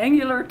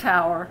rectangular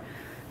tower,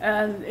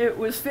 and it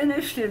was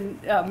finished in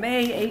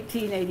May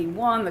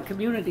 1881. The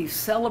community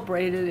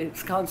celebrated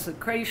its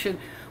consecration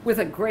with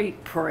a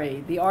great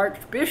parade. The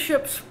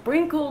archbishop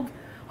sprinkled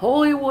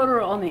holy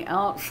water on the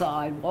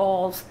outside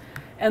walls,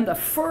 and the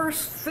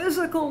first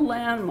physical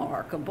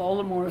landmark of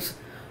Baltimore's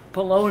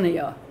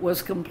Polonia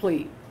was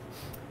complete.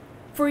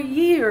 For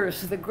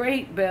years, the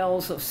great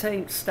bells of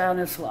St.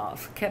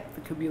 Stanislaus kept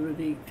the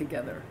community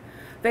together.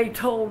 They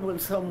tolled when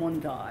someone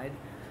died.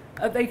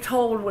 They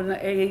tolled when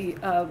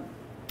a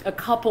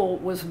couple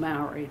was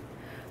married.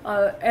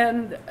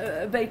 And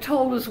they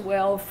told as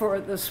well for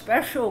the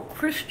special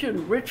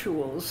Christian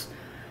rituals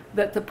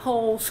that the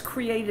Poles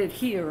created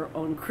here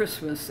on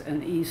Christmas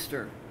and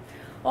Easter.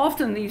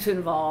 Often these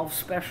involve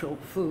special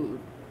food.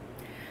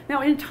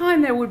 Now, in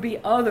time, there would be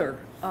other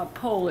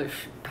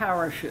Polish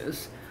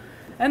parishes,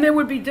 and there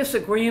would be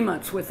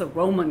disagreements with the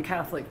Roman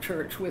Catholic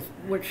Church, with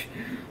which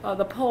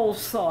the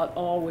Poles thought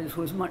always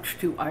was much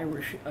too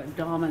Irish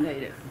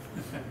dominated.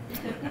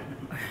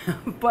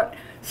 But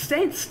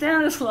St.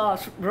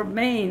 Stanislaus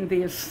remained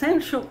the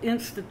essential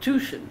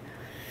institution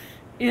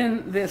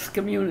in this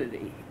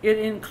community. It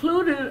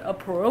included a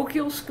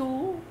parochial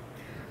school,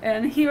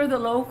 and here the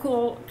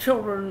local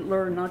children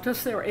learned not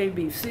just their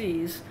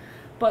ABCs,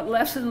 but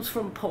lessons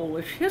from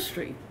Polish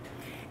history.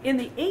 In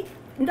the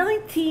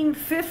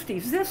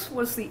 1950s, this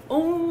was the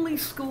only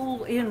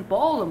school in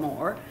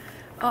Baltimore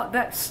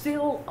that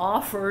still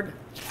offered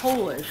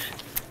Polish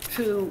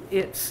to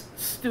its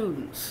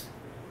students.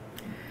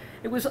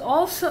 It was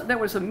also, there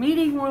was a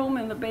meeting room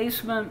in the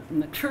basement,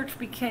 and the church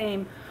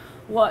became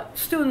what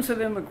students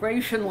of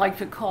immigration like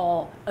to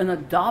call an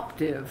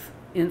adoptive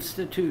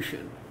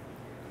institution.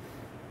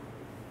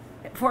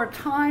 For a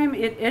time,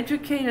 it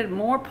educated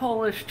more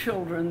Polish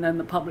children than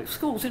the public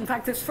schools. In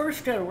fact, this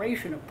first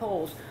generation of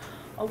Poles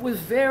was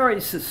very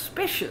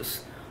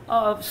suspicious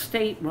of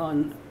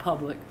state-run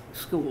public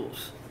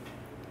schools.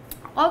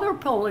 Other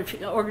Polish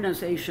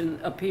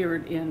organizations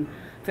appeared in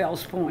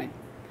Fells Point.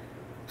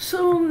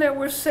 Soon there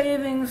were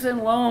savings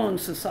and loan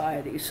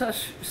societies,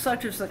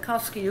 such as the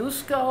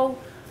Kosciuszko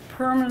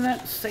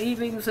Permanent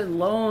Savings and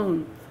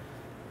Loan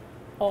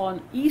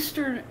on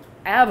Eastern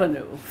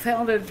Avenue,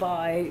 founded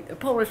by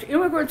Polish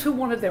immigrants who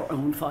wanted their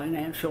own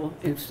financial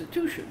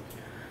institution.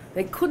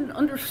 They couldn't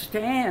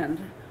understand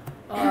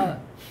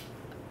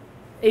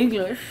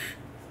English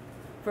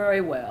very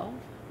well,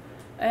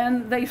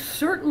 and they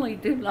certainly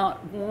did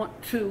not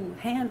want to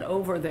hand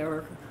over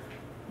their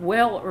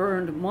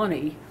well-earned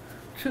money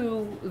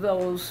to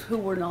those who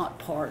were not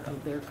part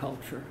of their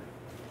culture.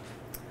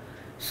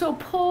 So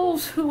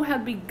Poles who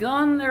had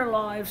begun their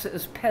lives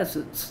as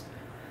peasants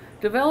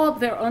developed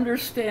their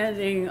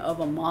understanding of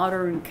a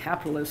modern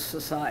capitalist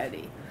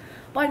society.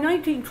 By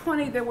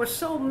 1920, there were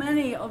so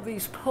many of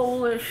these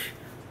Polish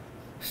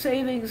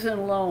savings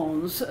and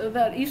loans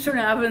that Eastern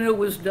Avenue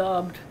was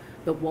dubbed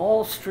the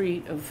Wall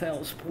Street of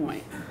Fells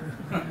Point.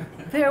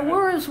 There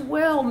were as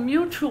well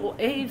mutual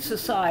aid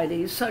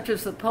societies, such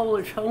as the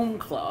Polish Home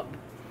Club,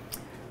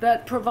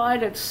 that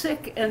provided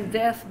sick and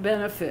death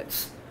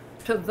benefits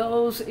to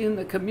those in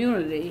the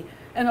community,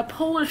 and a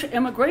Polish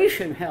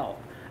immigration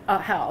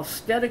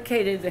house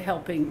dedicated to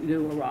helping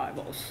new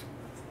arrivals.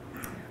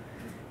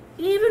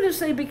 Even as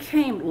they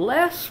became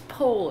less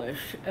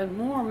Polish and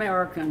more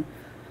American,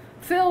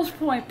 Fells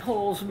Point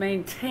Poles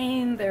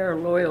maintained their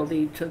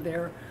loyalty to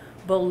their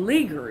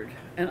beleaguered,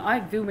 and I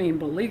do mean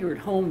beleaguered,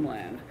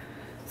 homeland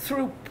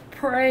through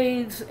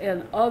parades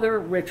and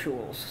other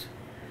rituals.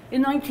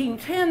 In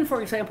 1910,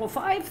 for example,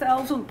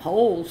 5,000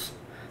 Poles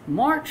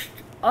marched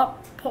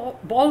up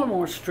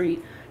Baltimore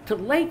Street to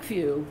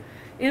Lakeview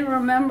in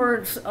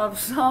remembrance of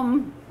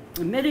some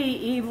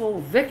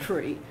medieval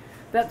victory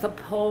that the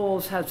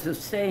Poles had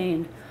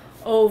sustained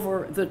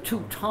over the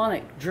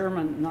Teutonic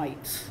German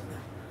knights.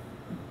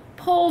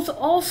 Poles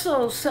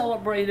also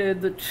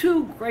celebrated the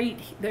two great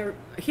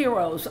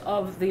heroes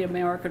of the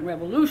American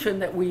Revolution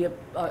that we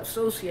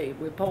associate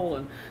with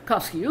Poland,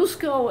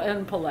 Kosciuszko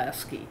and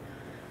Pulaski.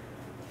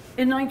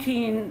 In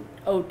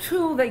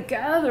 1902, they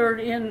gathered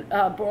in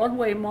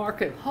Broadway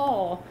Market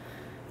Hall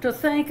to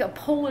thank a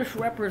Polish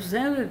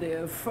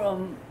representative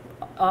from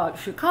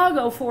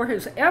Chicago for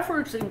his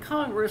efforts in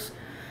Congress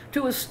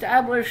to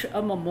establish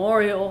a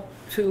memorial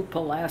to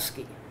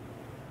Pulaski.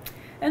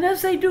 And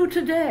as they do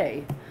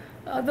today,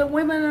 the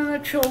women and the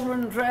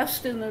children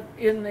dressed in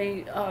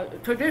the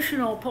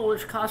traditional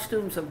Polish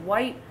costumes of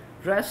white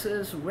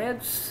dresses,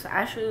 red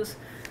sashes,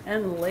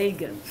 and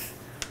leggings.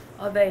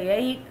 They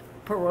ate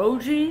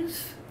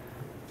pierogies,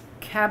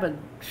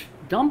 cabbage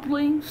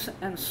dumplings,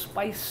 and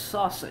spiced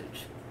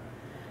sausage.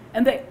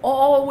 And they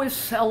always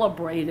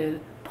celebrated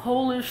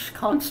Polish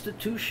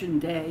Constitution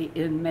Day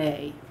in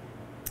May.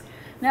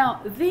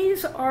 Now,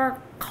 these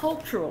are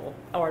cultural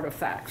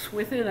artifacts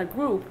within a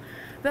group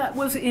that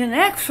was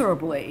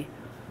inexorably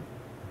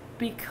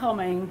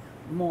becoming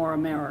more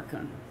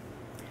American.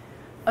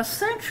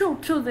 Essential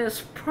to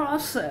this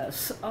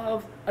process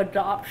of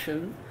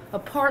adoption,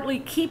 of partly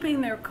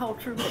keeping their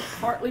culture but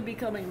partly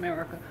becoming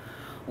America,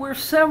 were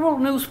several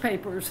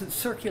newspapers that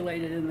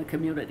circulated in the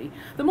community.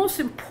 The most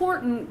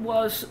important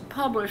was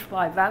published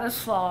by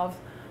Władysław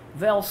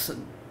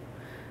Welsen.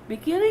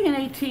 Beginning in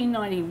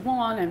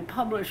 1891 and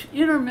published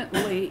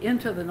intermittently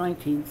into the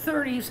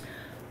 1930s,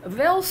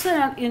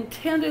 Welsen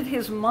intended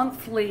his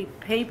monthly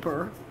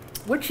paper,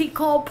 which he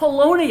called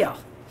Polonia.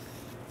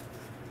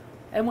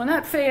 And when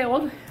that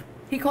failed,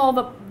 he called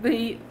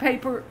the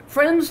paper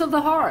Friends of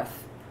the Hearth.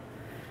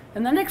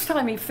 And the next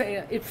time it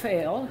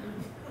failed,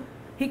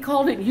 he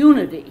called it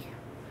Unity.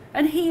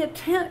 And he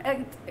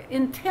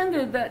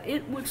intended that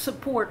it would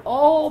support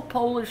all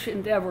Polish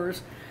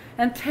endeavors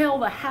and tell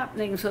the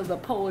happenings of the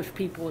Polish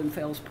people in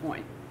Fells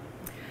Point.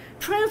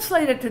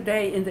 Translated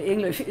today into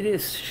English, it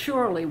is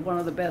surely one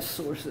of the best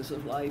sources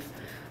of life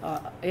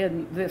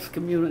in this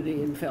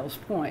community in Fells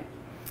Point.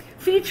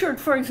 Featured,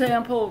 for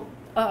example,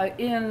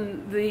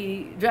 in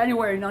the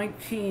January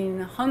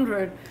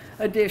 1900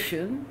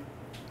 edition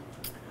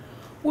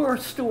were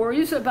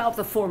stories about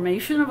the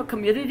formation of a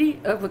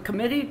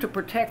committee to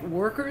protect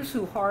workers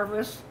who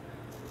harvest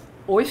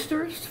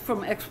oysters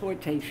from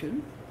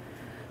exploitation,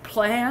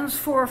 plans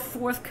for a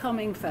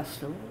forthcoming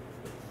festival,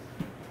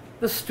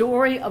 the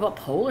story of a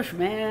Polish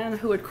man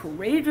who had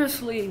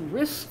courageously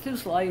risked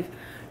his life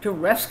to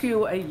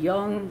rescue a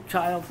young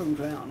child from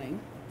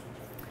drowning.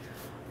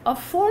 A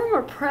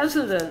former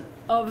president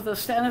of the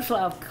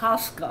Stanisław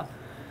Kaska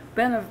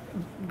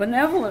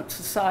Benevolent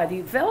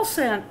Society,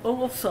 Welsen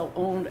also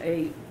owned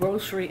a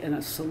grocery and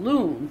a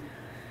saloon.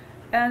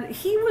 And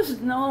he was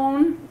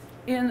known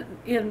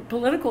in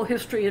political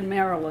history in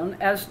Maryland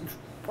as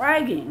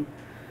bragging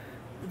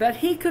that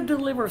he could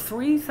deliver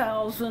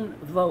 3,000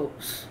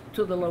 votes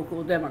to the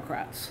local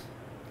Democrats.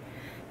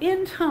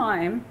 In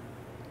time,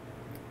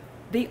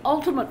 the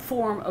ultimate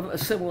form of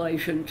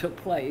assimilation took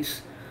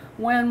place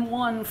when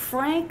one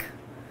Frank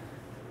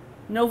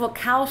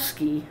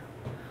Nowakowski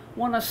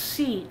won a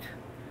seat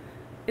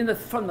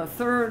from the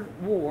 3rd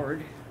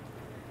Ward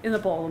in the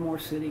Baltimore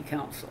City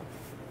Council.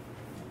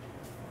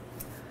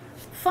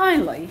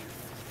 Finally,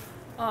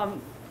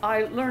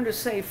 I learned to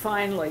say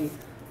finally,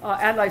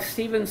 Adlai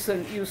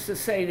Stevenson used to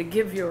say to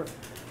give your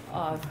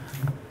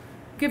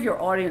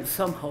audience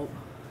some hope.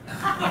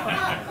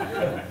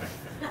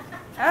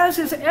 As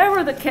is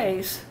ever the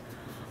case,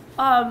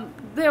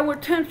 there were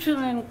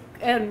tension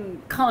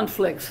and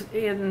conflicts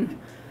in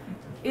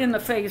the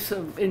face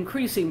of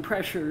increasing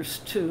pressures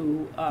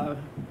to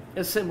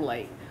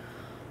assimilate.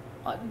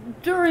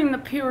 During the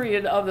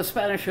period of the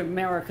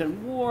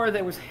Spanish-American War,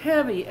 there was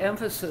heavy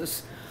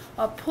emphasis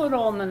put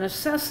on the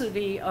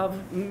necessity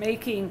of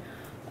making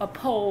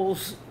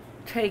Poles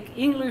take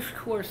English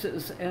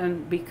courses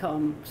and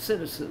become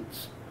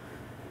citizens.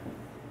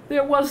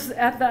 There was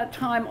at that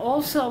time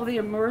also the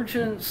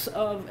emergence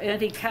of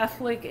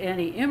anti-Catholic,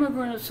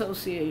 anti-immigrant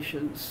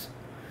associations,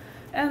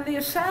 and the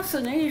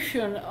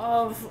assassination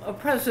of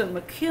President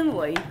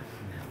McKinley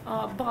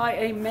by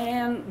a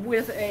man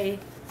with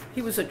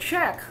he was a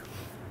Czech,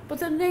 but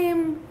the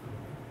name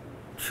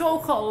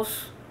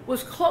Czokos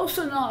was close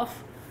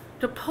enough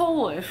to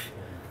Polish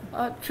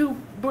to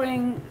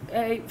bring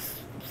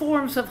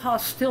forms of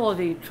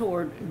hostility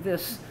toward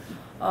this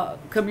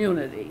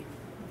community.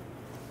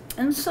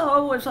 And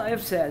so, as I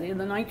have said, in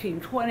the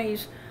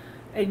 1920s,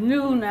 a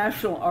new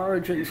national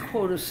origins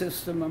quota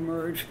system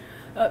emerged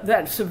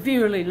that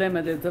severely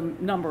limited the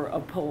number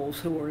of Poles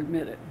who were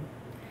admitted.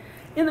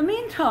 In the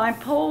meantime,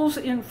 Poles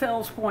in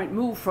Fells Point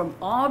moved from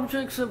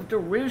objects of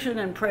derision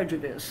and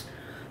prejudice.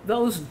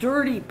 Those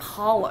dirty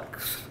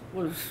Polacks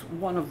was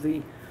one of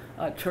the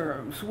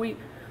terms. We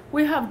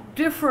have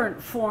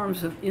different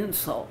forms of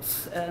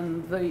insults,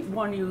 and the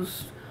one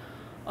used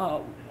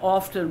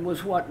often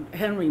was what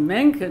Henry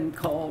Mencken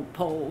called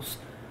Poles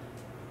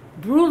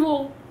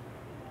brutal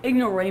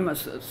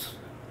ignoramuses.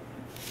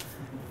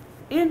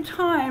 In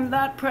time,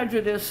 that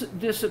prejudice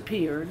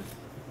disappeared,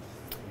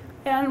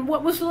 and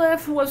what was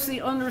left was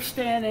the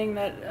understanding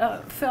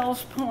that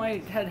Fells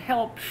Point had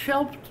helped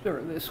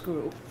shelter this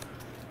group,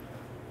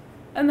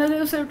 and that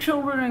as their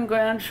children and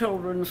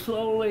grandchildren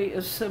slowly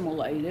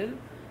assimilated,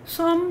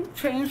 some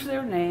changed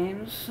their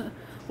names.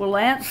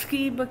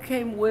 Wilansky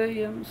became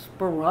Williams,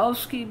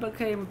 Borowski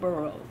became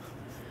Burroughs.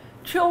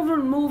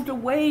 Children moved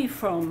away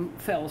from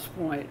Fells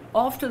Point,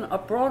 often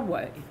up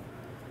Broadway.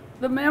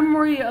 The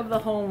memory of the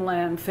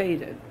homeland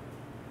faded.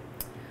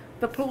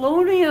 The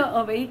Polonia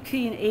of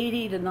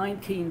 1880 to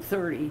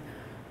 1930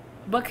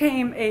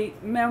 became a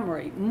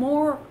memory,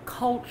 more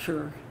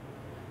culture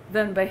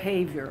than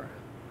behavior,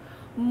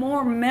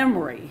 more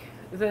memory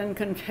than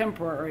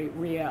contemporary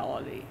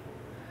reality.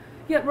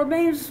 Yet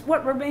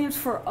what remains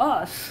for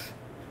us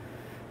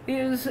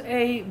is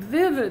a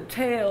vivid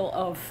tale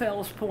of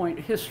Fells Point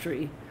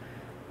history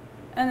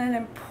and an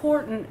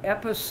important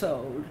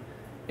episode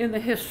in the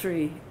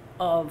history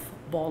of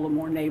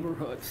Baltimore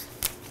neighborhoods.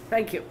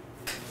 Thank you.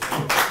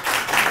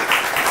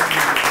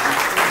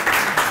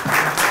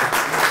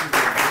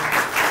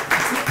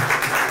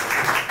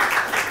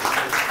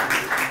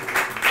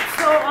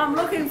 So I'm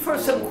looking for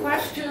some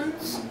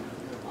questions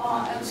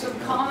and some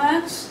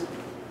comments.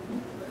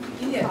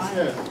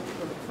 Yes.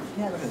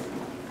 Yes.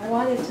 I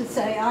wanted to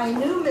say I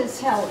knew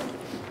Miss Helen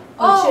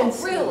Oh,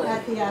 Ochinsky really?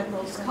 at the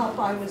Admiral's Cup.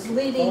 I was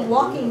leading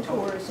walking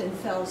tours in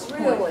Fells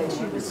Point. Really? And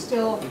she was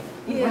still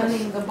Yes.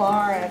 running the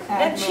bar at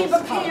And she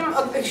Admiral's became,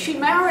 Cup. she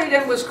married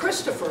and was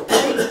Christopher,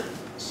 right?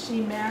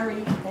 She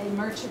married a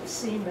merchant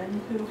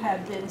seaman who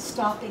had been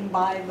stopping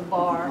by the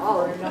bar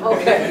Oh, for a number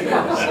okay. of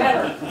That's years.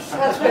 better.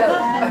 That's better.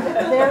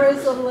 And there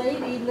is a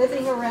lady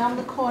living around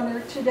the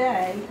corner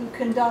today who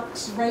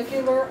conducts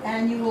regular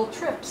annual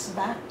trips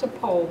back to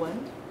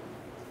Poland.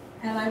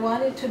 And I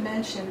wanted to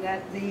mention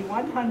that the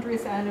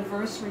 100th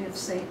anniversary of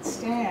St.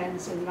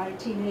 Stan's in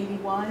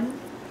 1981,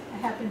 I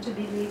happened to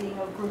be leading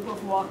a group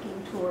of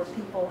walking tour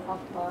people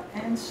up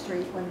Ann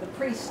Street when the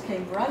priest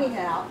came running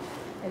out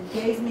and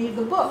gave me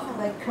the book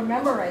that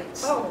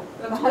commemorates Oh,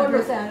 the that's 100th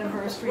wonderful.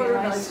 anniversary, What a and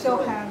I nice still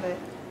story. have it.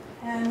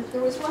 And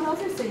there was one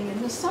other thing.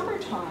 In the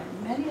summertime,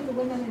 many of the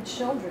women and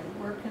children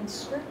were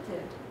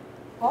conscripted,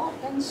 bought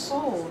and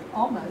sold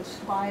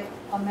almost by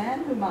a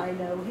man whom I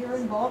know here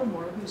in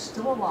Baltimore who's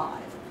still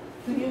alive,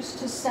 who used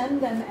to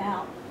send them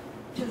out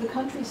to the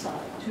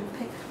countryside to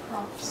pick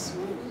crops.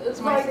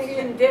 It's like the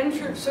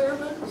indentured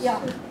servants? Yeah,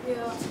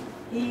 Yeah.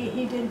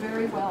 he did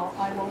very well.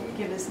 I won't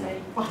give his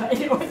name, but I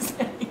know his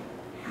name.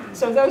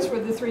 So those were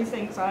the three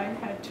things I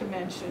had to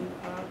mention.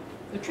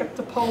 The trip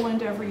to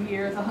Poland every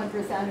year, the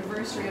 100th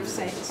anniversary of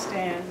St.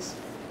 Stan's,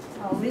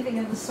 leaving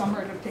in the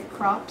summer to pick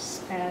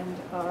crops, and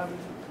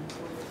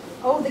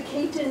the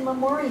Caton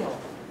Memorial.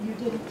 You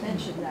didn't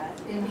mention that,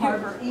 in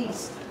Harbor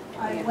East.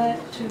 I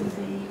went to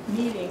the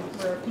meeting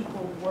where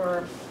people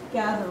were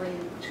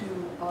gathering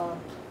to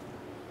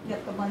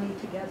get the money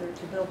together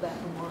to build that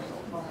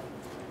memorial.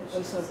 It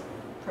was a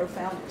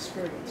profound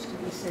experience to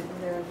be sitting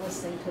there and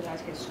listening to that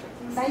history.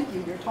 Thank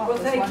you. Your talk Well,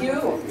 was thank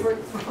wonderful. you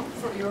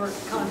for your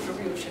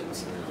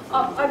contributions.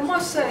 I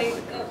must say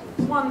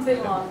one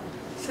thing on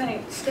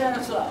St.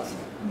 Stanislaus.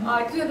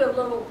 I did a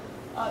little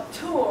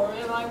tour,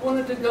 and I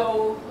wanted to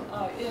go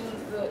in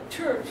the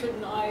church,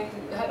 and I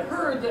had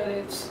heard that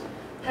it's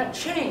had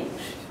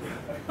changed.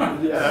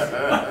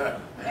 Yeah.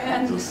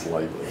 And Just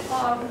slightly.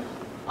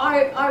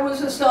 I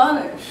was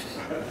astonished.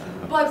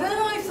 But then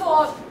I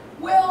thought,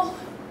 well,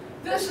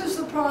 this is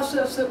the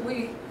process that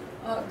we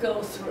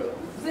go through.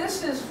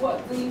 This is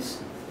what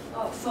these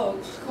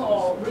folks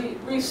call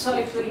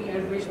recycling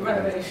and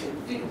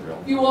renovation.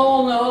 You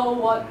all know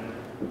what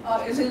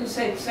is in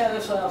St.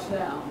 Stanislaus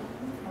now.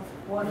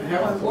 What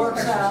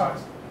works out.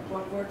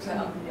 What works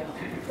out, yeah.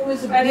 It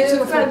was a And it's a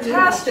beautiful,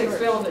 fantastic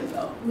beautiful church. building,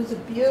 though. It was a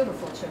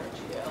beautiful church.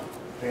 Yeah.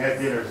 They had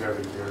dinners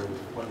every year. It was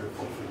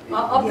wonderful for people.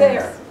 Up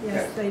Yes, there.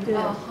 yes, they did.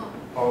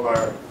 All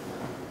our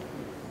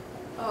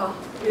Yeah.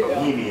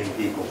 Bohemian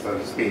people, so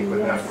to speak, but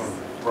not Yes. from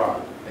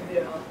Prague.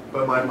 Yeah.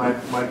 But my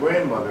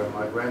grandmother,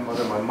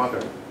 my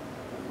mother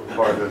were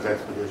part of those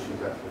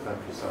expeditions out to the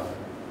countryside.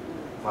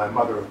 My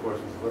mother, of course,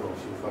 was little.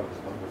 She thought it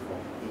was wonderful.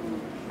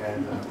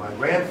 And my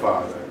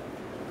grandfather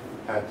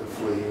had to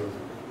flee. It was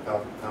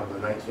about the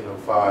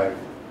 1905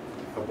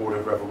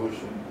 abortive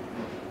revolution.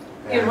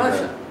 In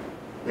Russia?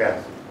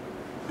 Yes.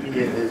 He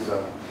and his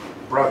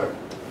brother,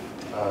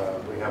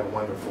 we have a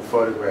wonderful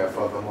photograph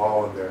of them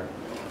all in their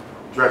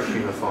dress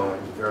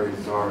uniforms, very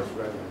czarist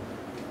regiment.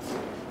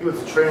 He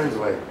was a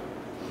translator.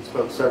 He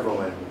spoke several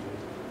languages.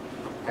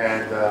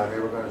 And they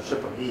were going to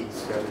ship him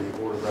east after the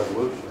abortive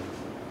revolution.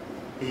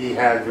 He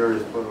had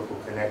various political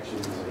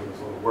connections and he was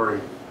a little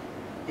worried.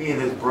 He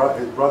and his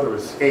brother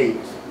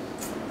escaped,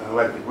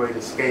 like the Great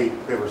Escape.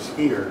 They were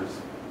skiers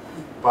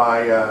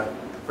by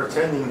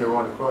pretending they were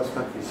on a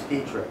cross-country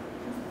ski trip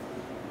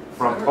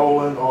from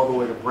Poland all the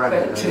way to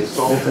Bremen, and they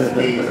sold the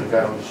skis and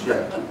got on the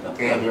ship.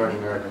 And you're an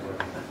American.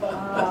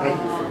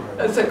 Thank you for that.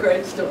 That's a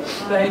great story.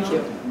 Thank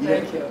you.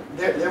 Thank you.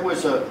 There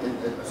was a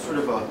sort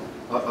of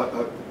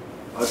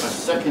a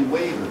second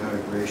wave of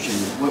immigration.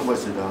 What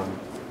was it?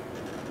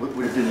 What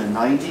would have been the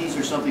 90s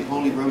or something?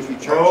 Holy Rosary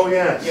Church. Oh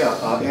yes. Yeah.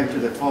 After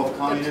the fall of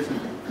communism.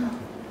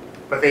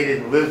 But they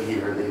didn't live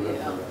here. They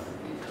lived here.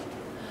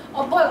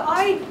 But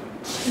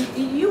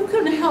you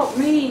can help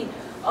me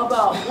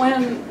about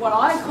when what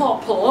I call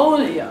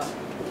Polonia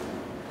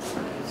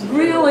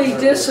really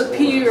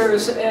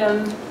disappears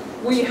and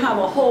we have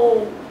a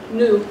whole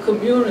new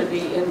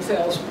community in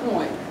Fells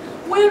Point.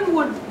 When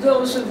would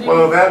those of you...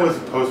 Well, that was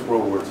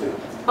post-World War II.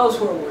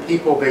 Post-World War II.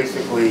 People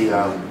basically,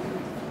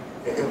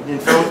 in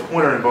Fells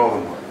Point or in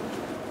Baltimore?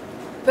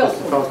 Fells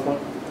Just in Point. Fells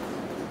Point?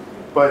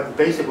 But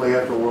basically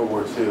after World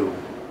War II,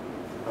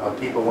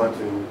 people went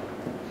to,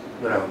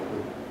 you know,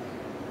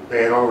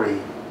 there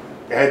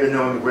had been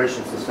no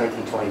immigration since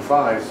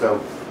 1925,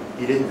 so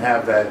you didn't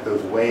have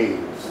those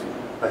waves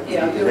like you do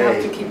Yeah, you today.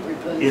 have to keep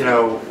replenishing. You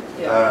know,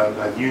 Yeah.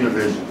 like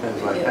Univision,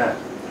 things like Yeah. that.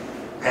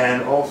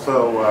 And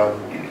also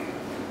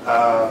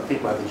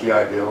people like the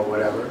GI Bill or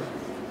whatever.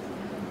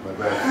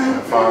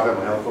 My father,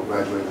 my uncle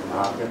graduated from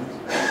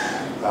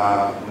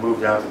Hopkins,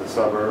 moved down to the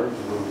suburbs,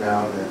 moved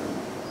down in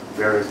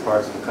various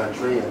parts of the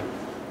country, and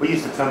we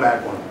used to come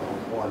back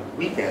on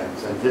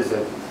weekends and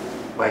visit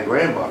my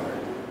grandmother,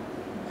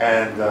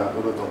 and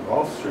who lived on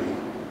Gulf Street,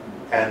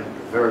 and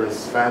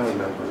various family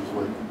members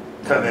would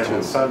come in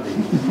on Sundays,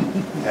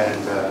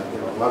 and you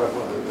know, there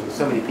were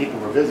so many people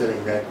were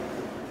visiting that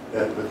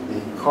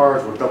the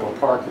cars were double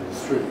parked in the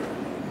street.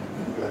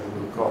 You had to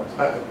move cars.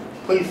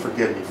 Please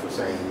forgive me for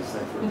saying these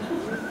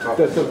things.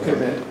 That's okay,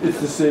 man. It's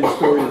the same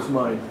story as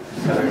mine.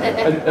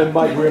 And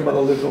my grandmother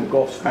lived on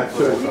Gulf Street. That's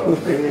what I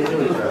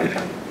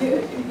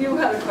thought. You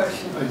had a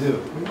question? I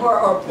do. Or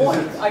a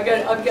point.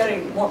 I'm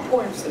getting more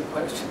points than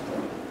questions.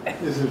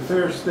 Is it a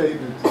fair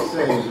statement to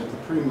say that the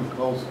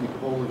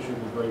Polish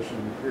immigration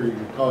in the period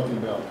you're talking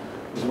about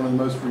was one of the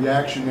most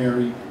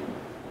reactionary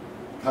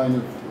kind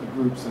of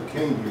groups that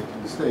came here to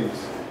the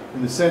States,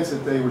 in the sense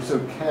that they were so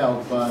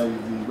cowed by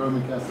the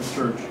Roman Catholic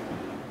Church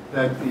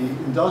that the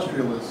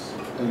industrialists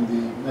and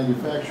the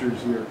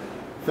manufacturers here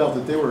felt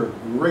that they were a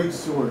great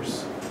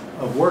source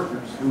of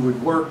workers who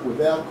would work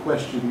without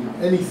questioning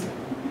anything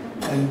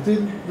and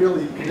didn't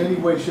really in any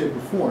way, shape, or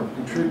form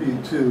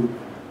contribute to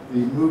the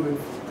movement,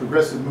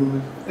 progressive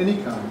movement,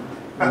 any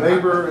kind,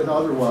 labor and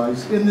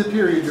otherwise, in the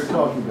period you're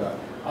talking about.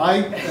 I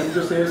am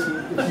just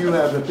asking if you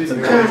have a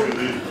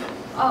opinion.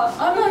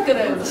 I'm not going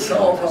to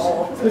insult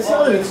all. It's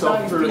not an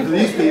insult for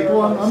these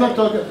people. I'm not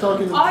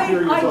talking the period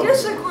you're I talking.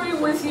 disagree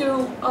with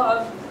you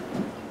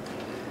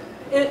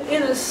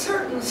in a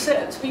certain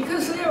sense,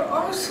 because there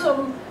are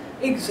some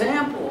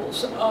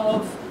examples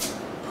of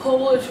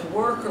Polish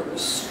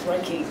workers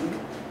striking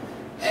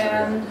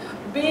and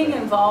being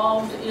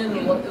involved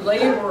in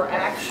labor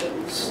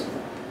actions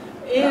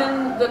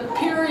in the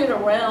period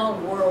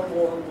around World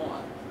War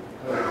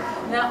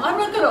I. Now, I'm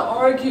not going to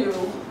argue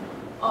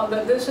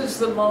that this is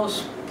the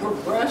most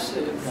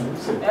progressive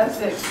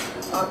ethnic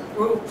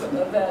group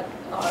that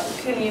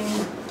came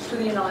to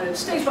the United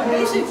States. My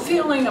basic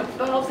feeling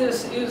about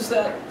this is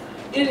that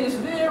it is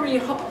very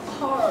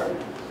hard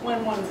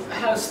when one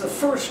has the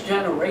first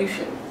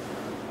generation.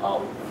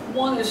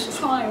 One is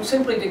trying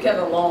simply to get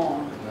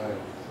along.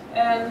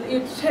 And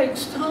it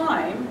takes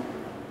time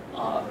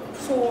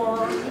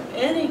for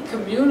any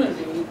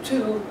community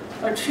to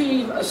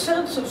achieve a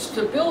sense of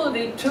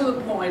stability to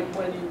the point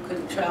when you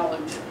can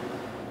challenge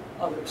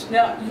others.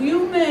 Now,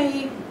 you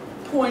may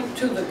point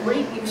to the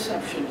great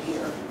exception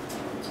here,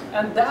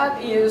 and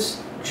that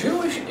is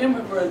Jewish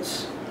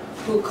immigrants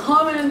who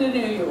come into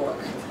New York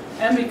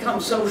and become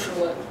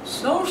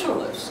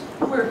socialists.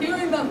 We're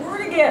hearing that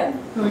word again.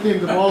 When I came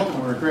to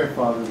Baltimore, her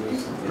grandfather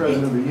was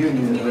president of the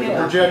union, a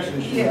Yeah.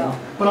 projectionist union. Yeah.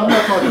 But I'm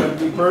not talking about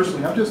me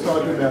personally, I'm just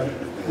talking about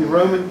the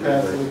Roman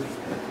Catholic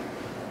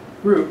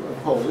group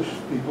of Polish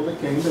people that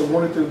came, that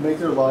wanted to make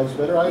their lives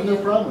better. I had no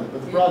problem with it,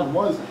 but the problem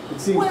was, it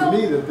seems to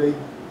me that they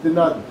did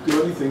not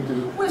do anything to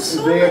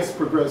advance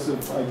progressive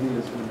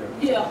ideas from there.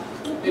 Yeah.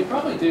 They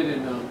probably did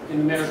in the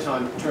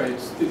maritime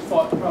trades. They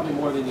fought probably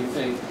more than you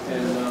think,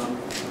 and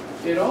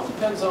it all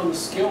depends on the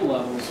skill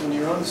levels. When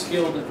you're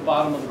unskilled at the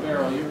bottom of the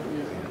barrel,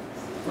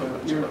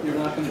 you're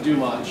not going to do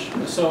much.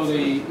 So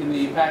in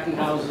the packing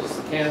houses,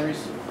 the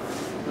canneries,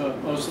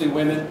 mostly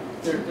women,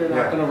 they're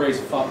not going to raise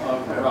a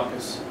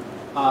ruckus.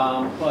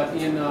 But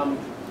in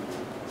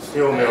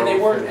Steel mills. and they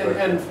weren't,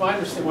 and from my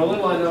understanding, well,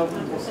 little I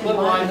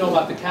know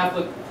about the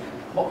Catholic.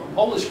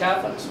 Polish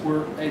Catholics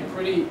were a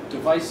pretty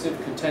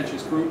divisive,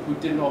 contentious group who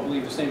didn't all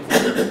believe the same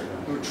thing. There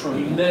were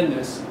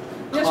tremendous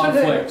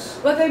conflicts.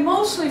 But they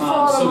mostly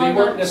fought So they among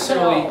weren't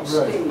necessarily,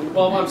 themselves, Steve.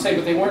 well, what I'm saying,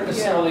 but they weren't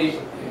necessarily,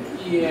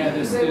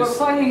 They were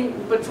fighting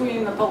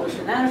between the Polish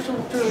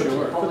National Church and the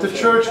Sure. But the Polish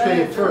church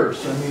came Evangelical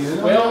first, I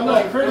mean, Well, I'm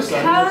not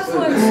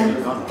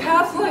criticizing.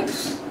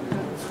 Catholics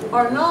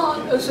are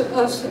not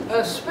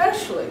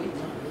especially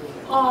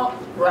a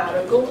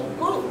radical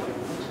group.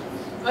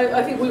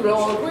 I think we would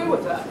all agree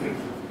with that.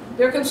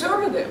 They're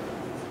conservative.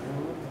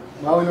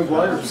 Molly I'm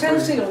McGuire's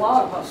sensing a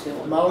lot of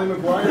hostility. Molly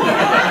McGuire.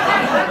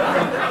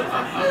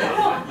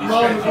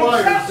 Molly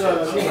McGuire's,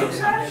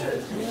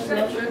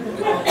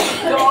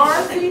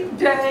 Dorothy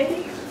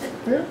Day,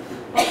 yeah.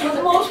 for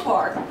the most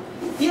part.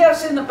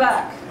 Yes, in the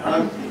back.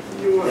 I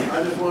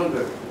just wanted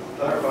to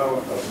clarify a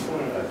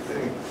point, I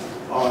think,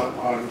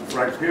 on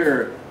right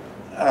here.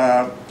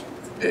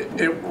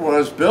 It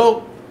was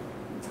built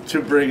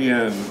to bring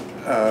in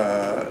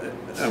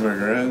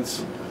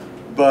immigrants,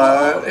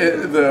 but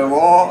the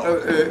law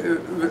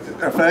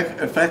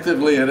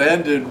effectively it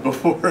ended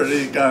before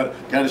it got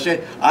changed.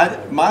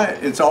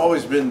 It's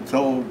always been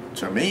told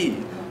to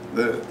me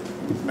that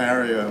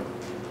marry an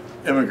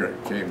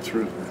immigrant came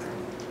through there.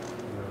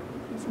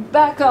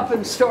 Back up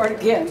and start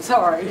again,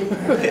 sorry.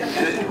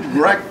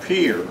 Greg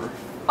Pier,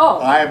 Oh,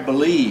 I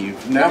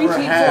believe, never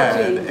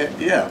had,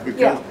 1914.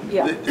 because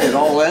Yeah. it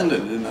all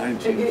ended in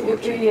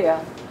 1914. yeah.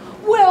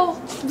 Well,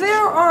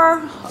 there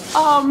are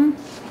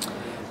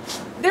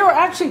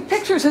actually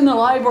pictures in the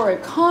Library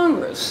of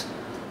Congress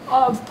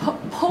of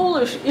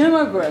Polish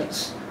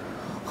immigrants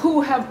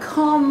who have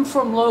come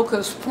from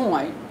Locust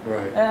Point.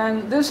 Right.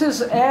 And this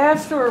is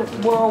after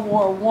World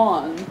War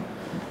I.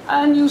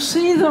 And you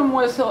see them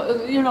with,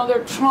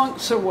 their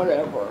trunks or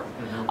whatever.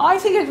 I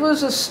think it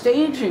was a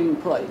staging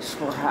place,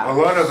 perhaps. A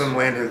lot of them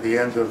landed at the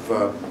end of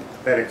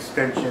that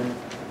extension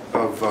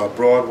of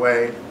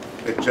Broadway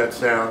that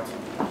juts out.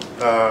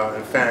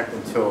 In fact,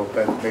 until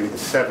about maybe the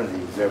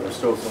 70s, there were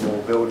still some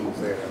old buildings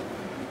there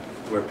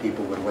where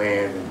people would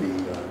land and be,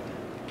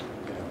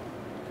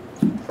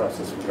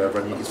 processed or whatever.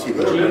 And you can see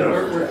the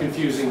We're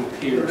confusing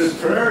peers.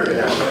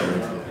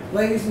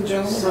 Ladies and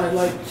gentlemen, I'd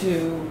like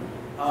to...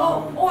 I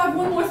have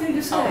one more thing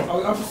to say.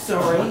 I'm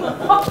sorry.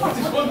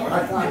 Just one more.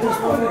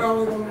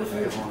 Only one more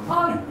thing.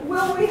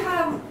 Will we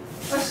have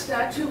a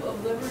Statue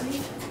of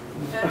Liberty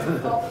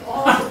and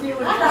all of you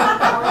in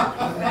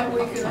and we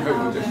can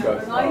have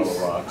a nice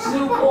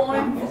new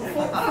coin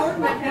for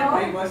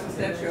McKellar?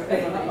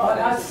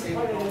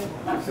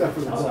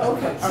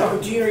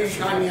 Gina, you're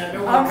shining. I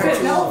don't I'm want to cut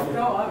good. you off.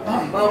 No,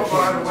 I'm Oh,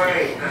 by the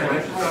way, can I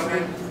mention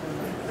something?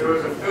 There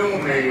was a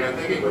film made, I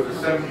think it was the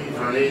 70s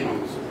or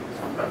 80s,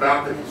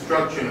 about the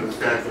construction of the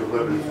Statue of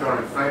Liberty,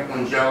 starring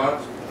Franklin Jella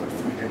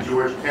and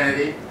George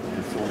Kennedy.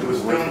 It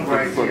was filmed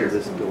right here.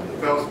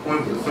 Fells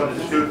Point was a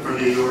substitute for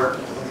New York.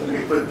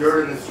 They put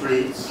dirt in the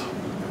streets.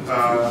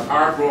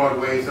 Our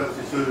Broadway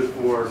substituted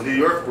for New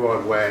York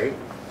Broadway.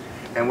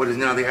 And what is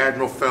now the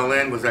Admiral Fell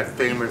Inn was that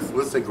famous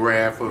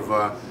lithograph of,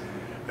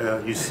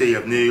 you see,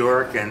 of New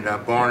York and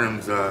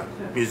Barnum's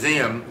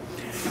museum.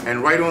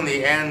 And right on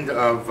the end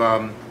of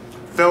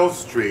Fell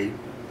Street,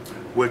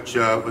 which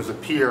was the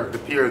pier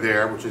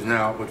there, which was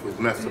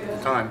messed up at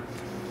the time.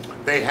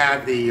 They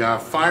had the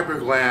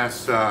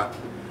fiberglass,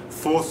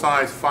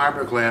 full-size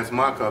fiberglass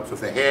mock-ups of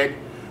the head,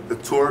 the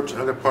torch,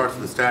 and other parts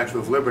of the Statue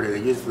of Liberty they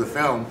used for the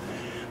film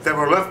that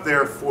were left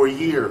there for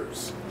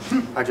years.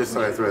 I just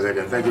thought I'd throw that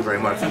in. Thank you very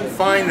much.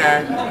 Find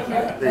that.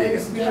 There you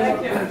Ladies and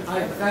gentlemen,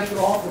 I thank you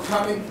all for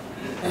coming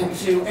and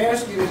to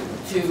ask you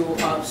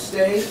to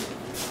stay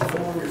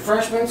for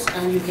refreshments,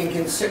 and you can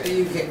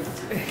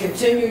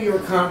continue your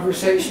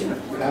conversation.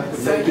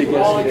 Thank you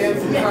all again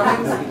for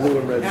coming.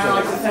 And I'd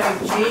like to thank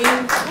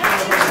Jean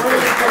for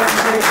a wonderful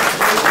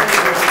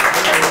presentation.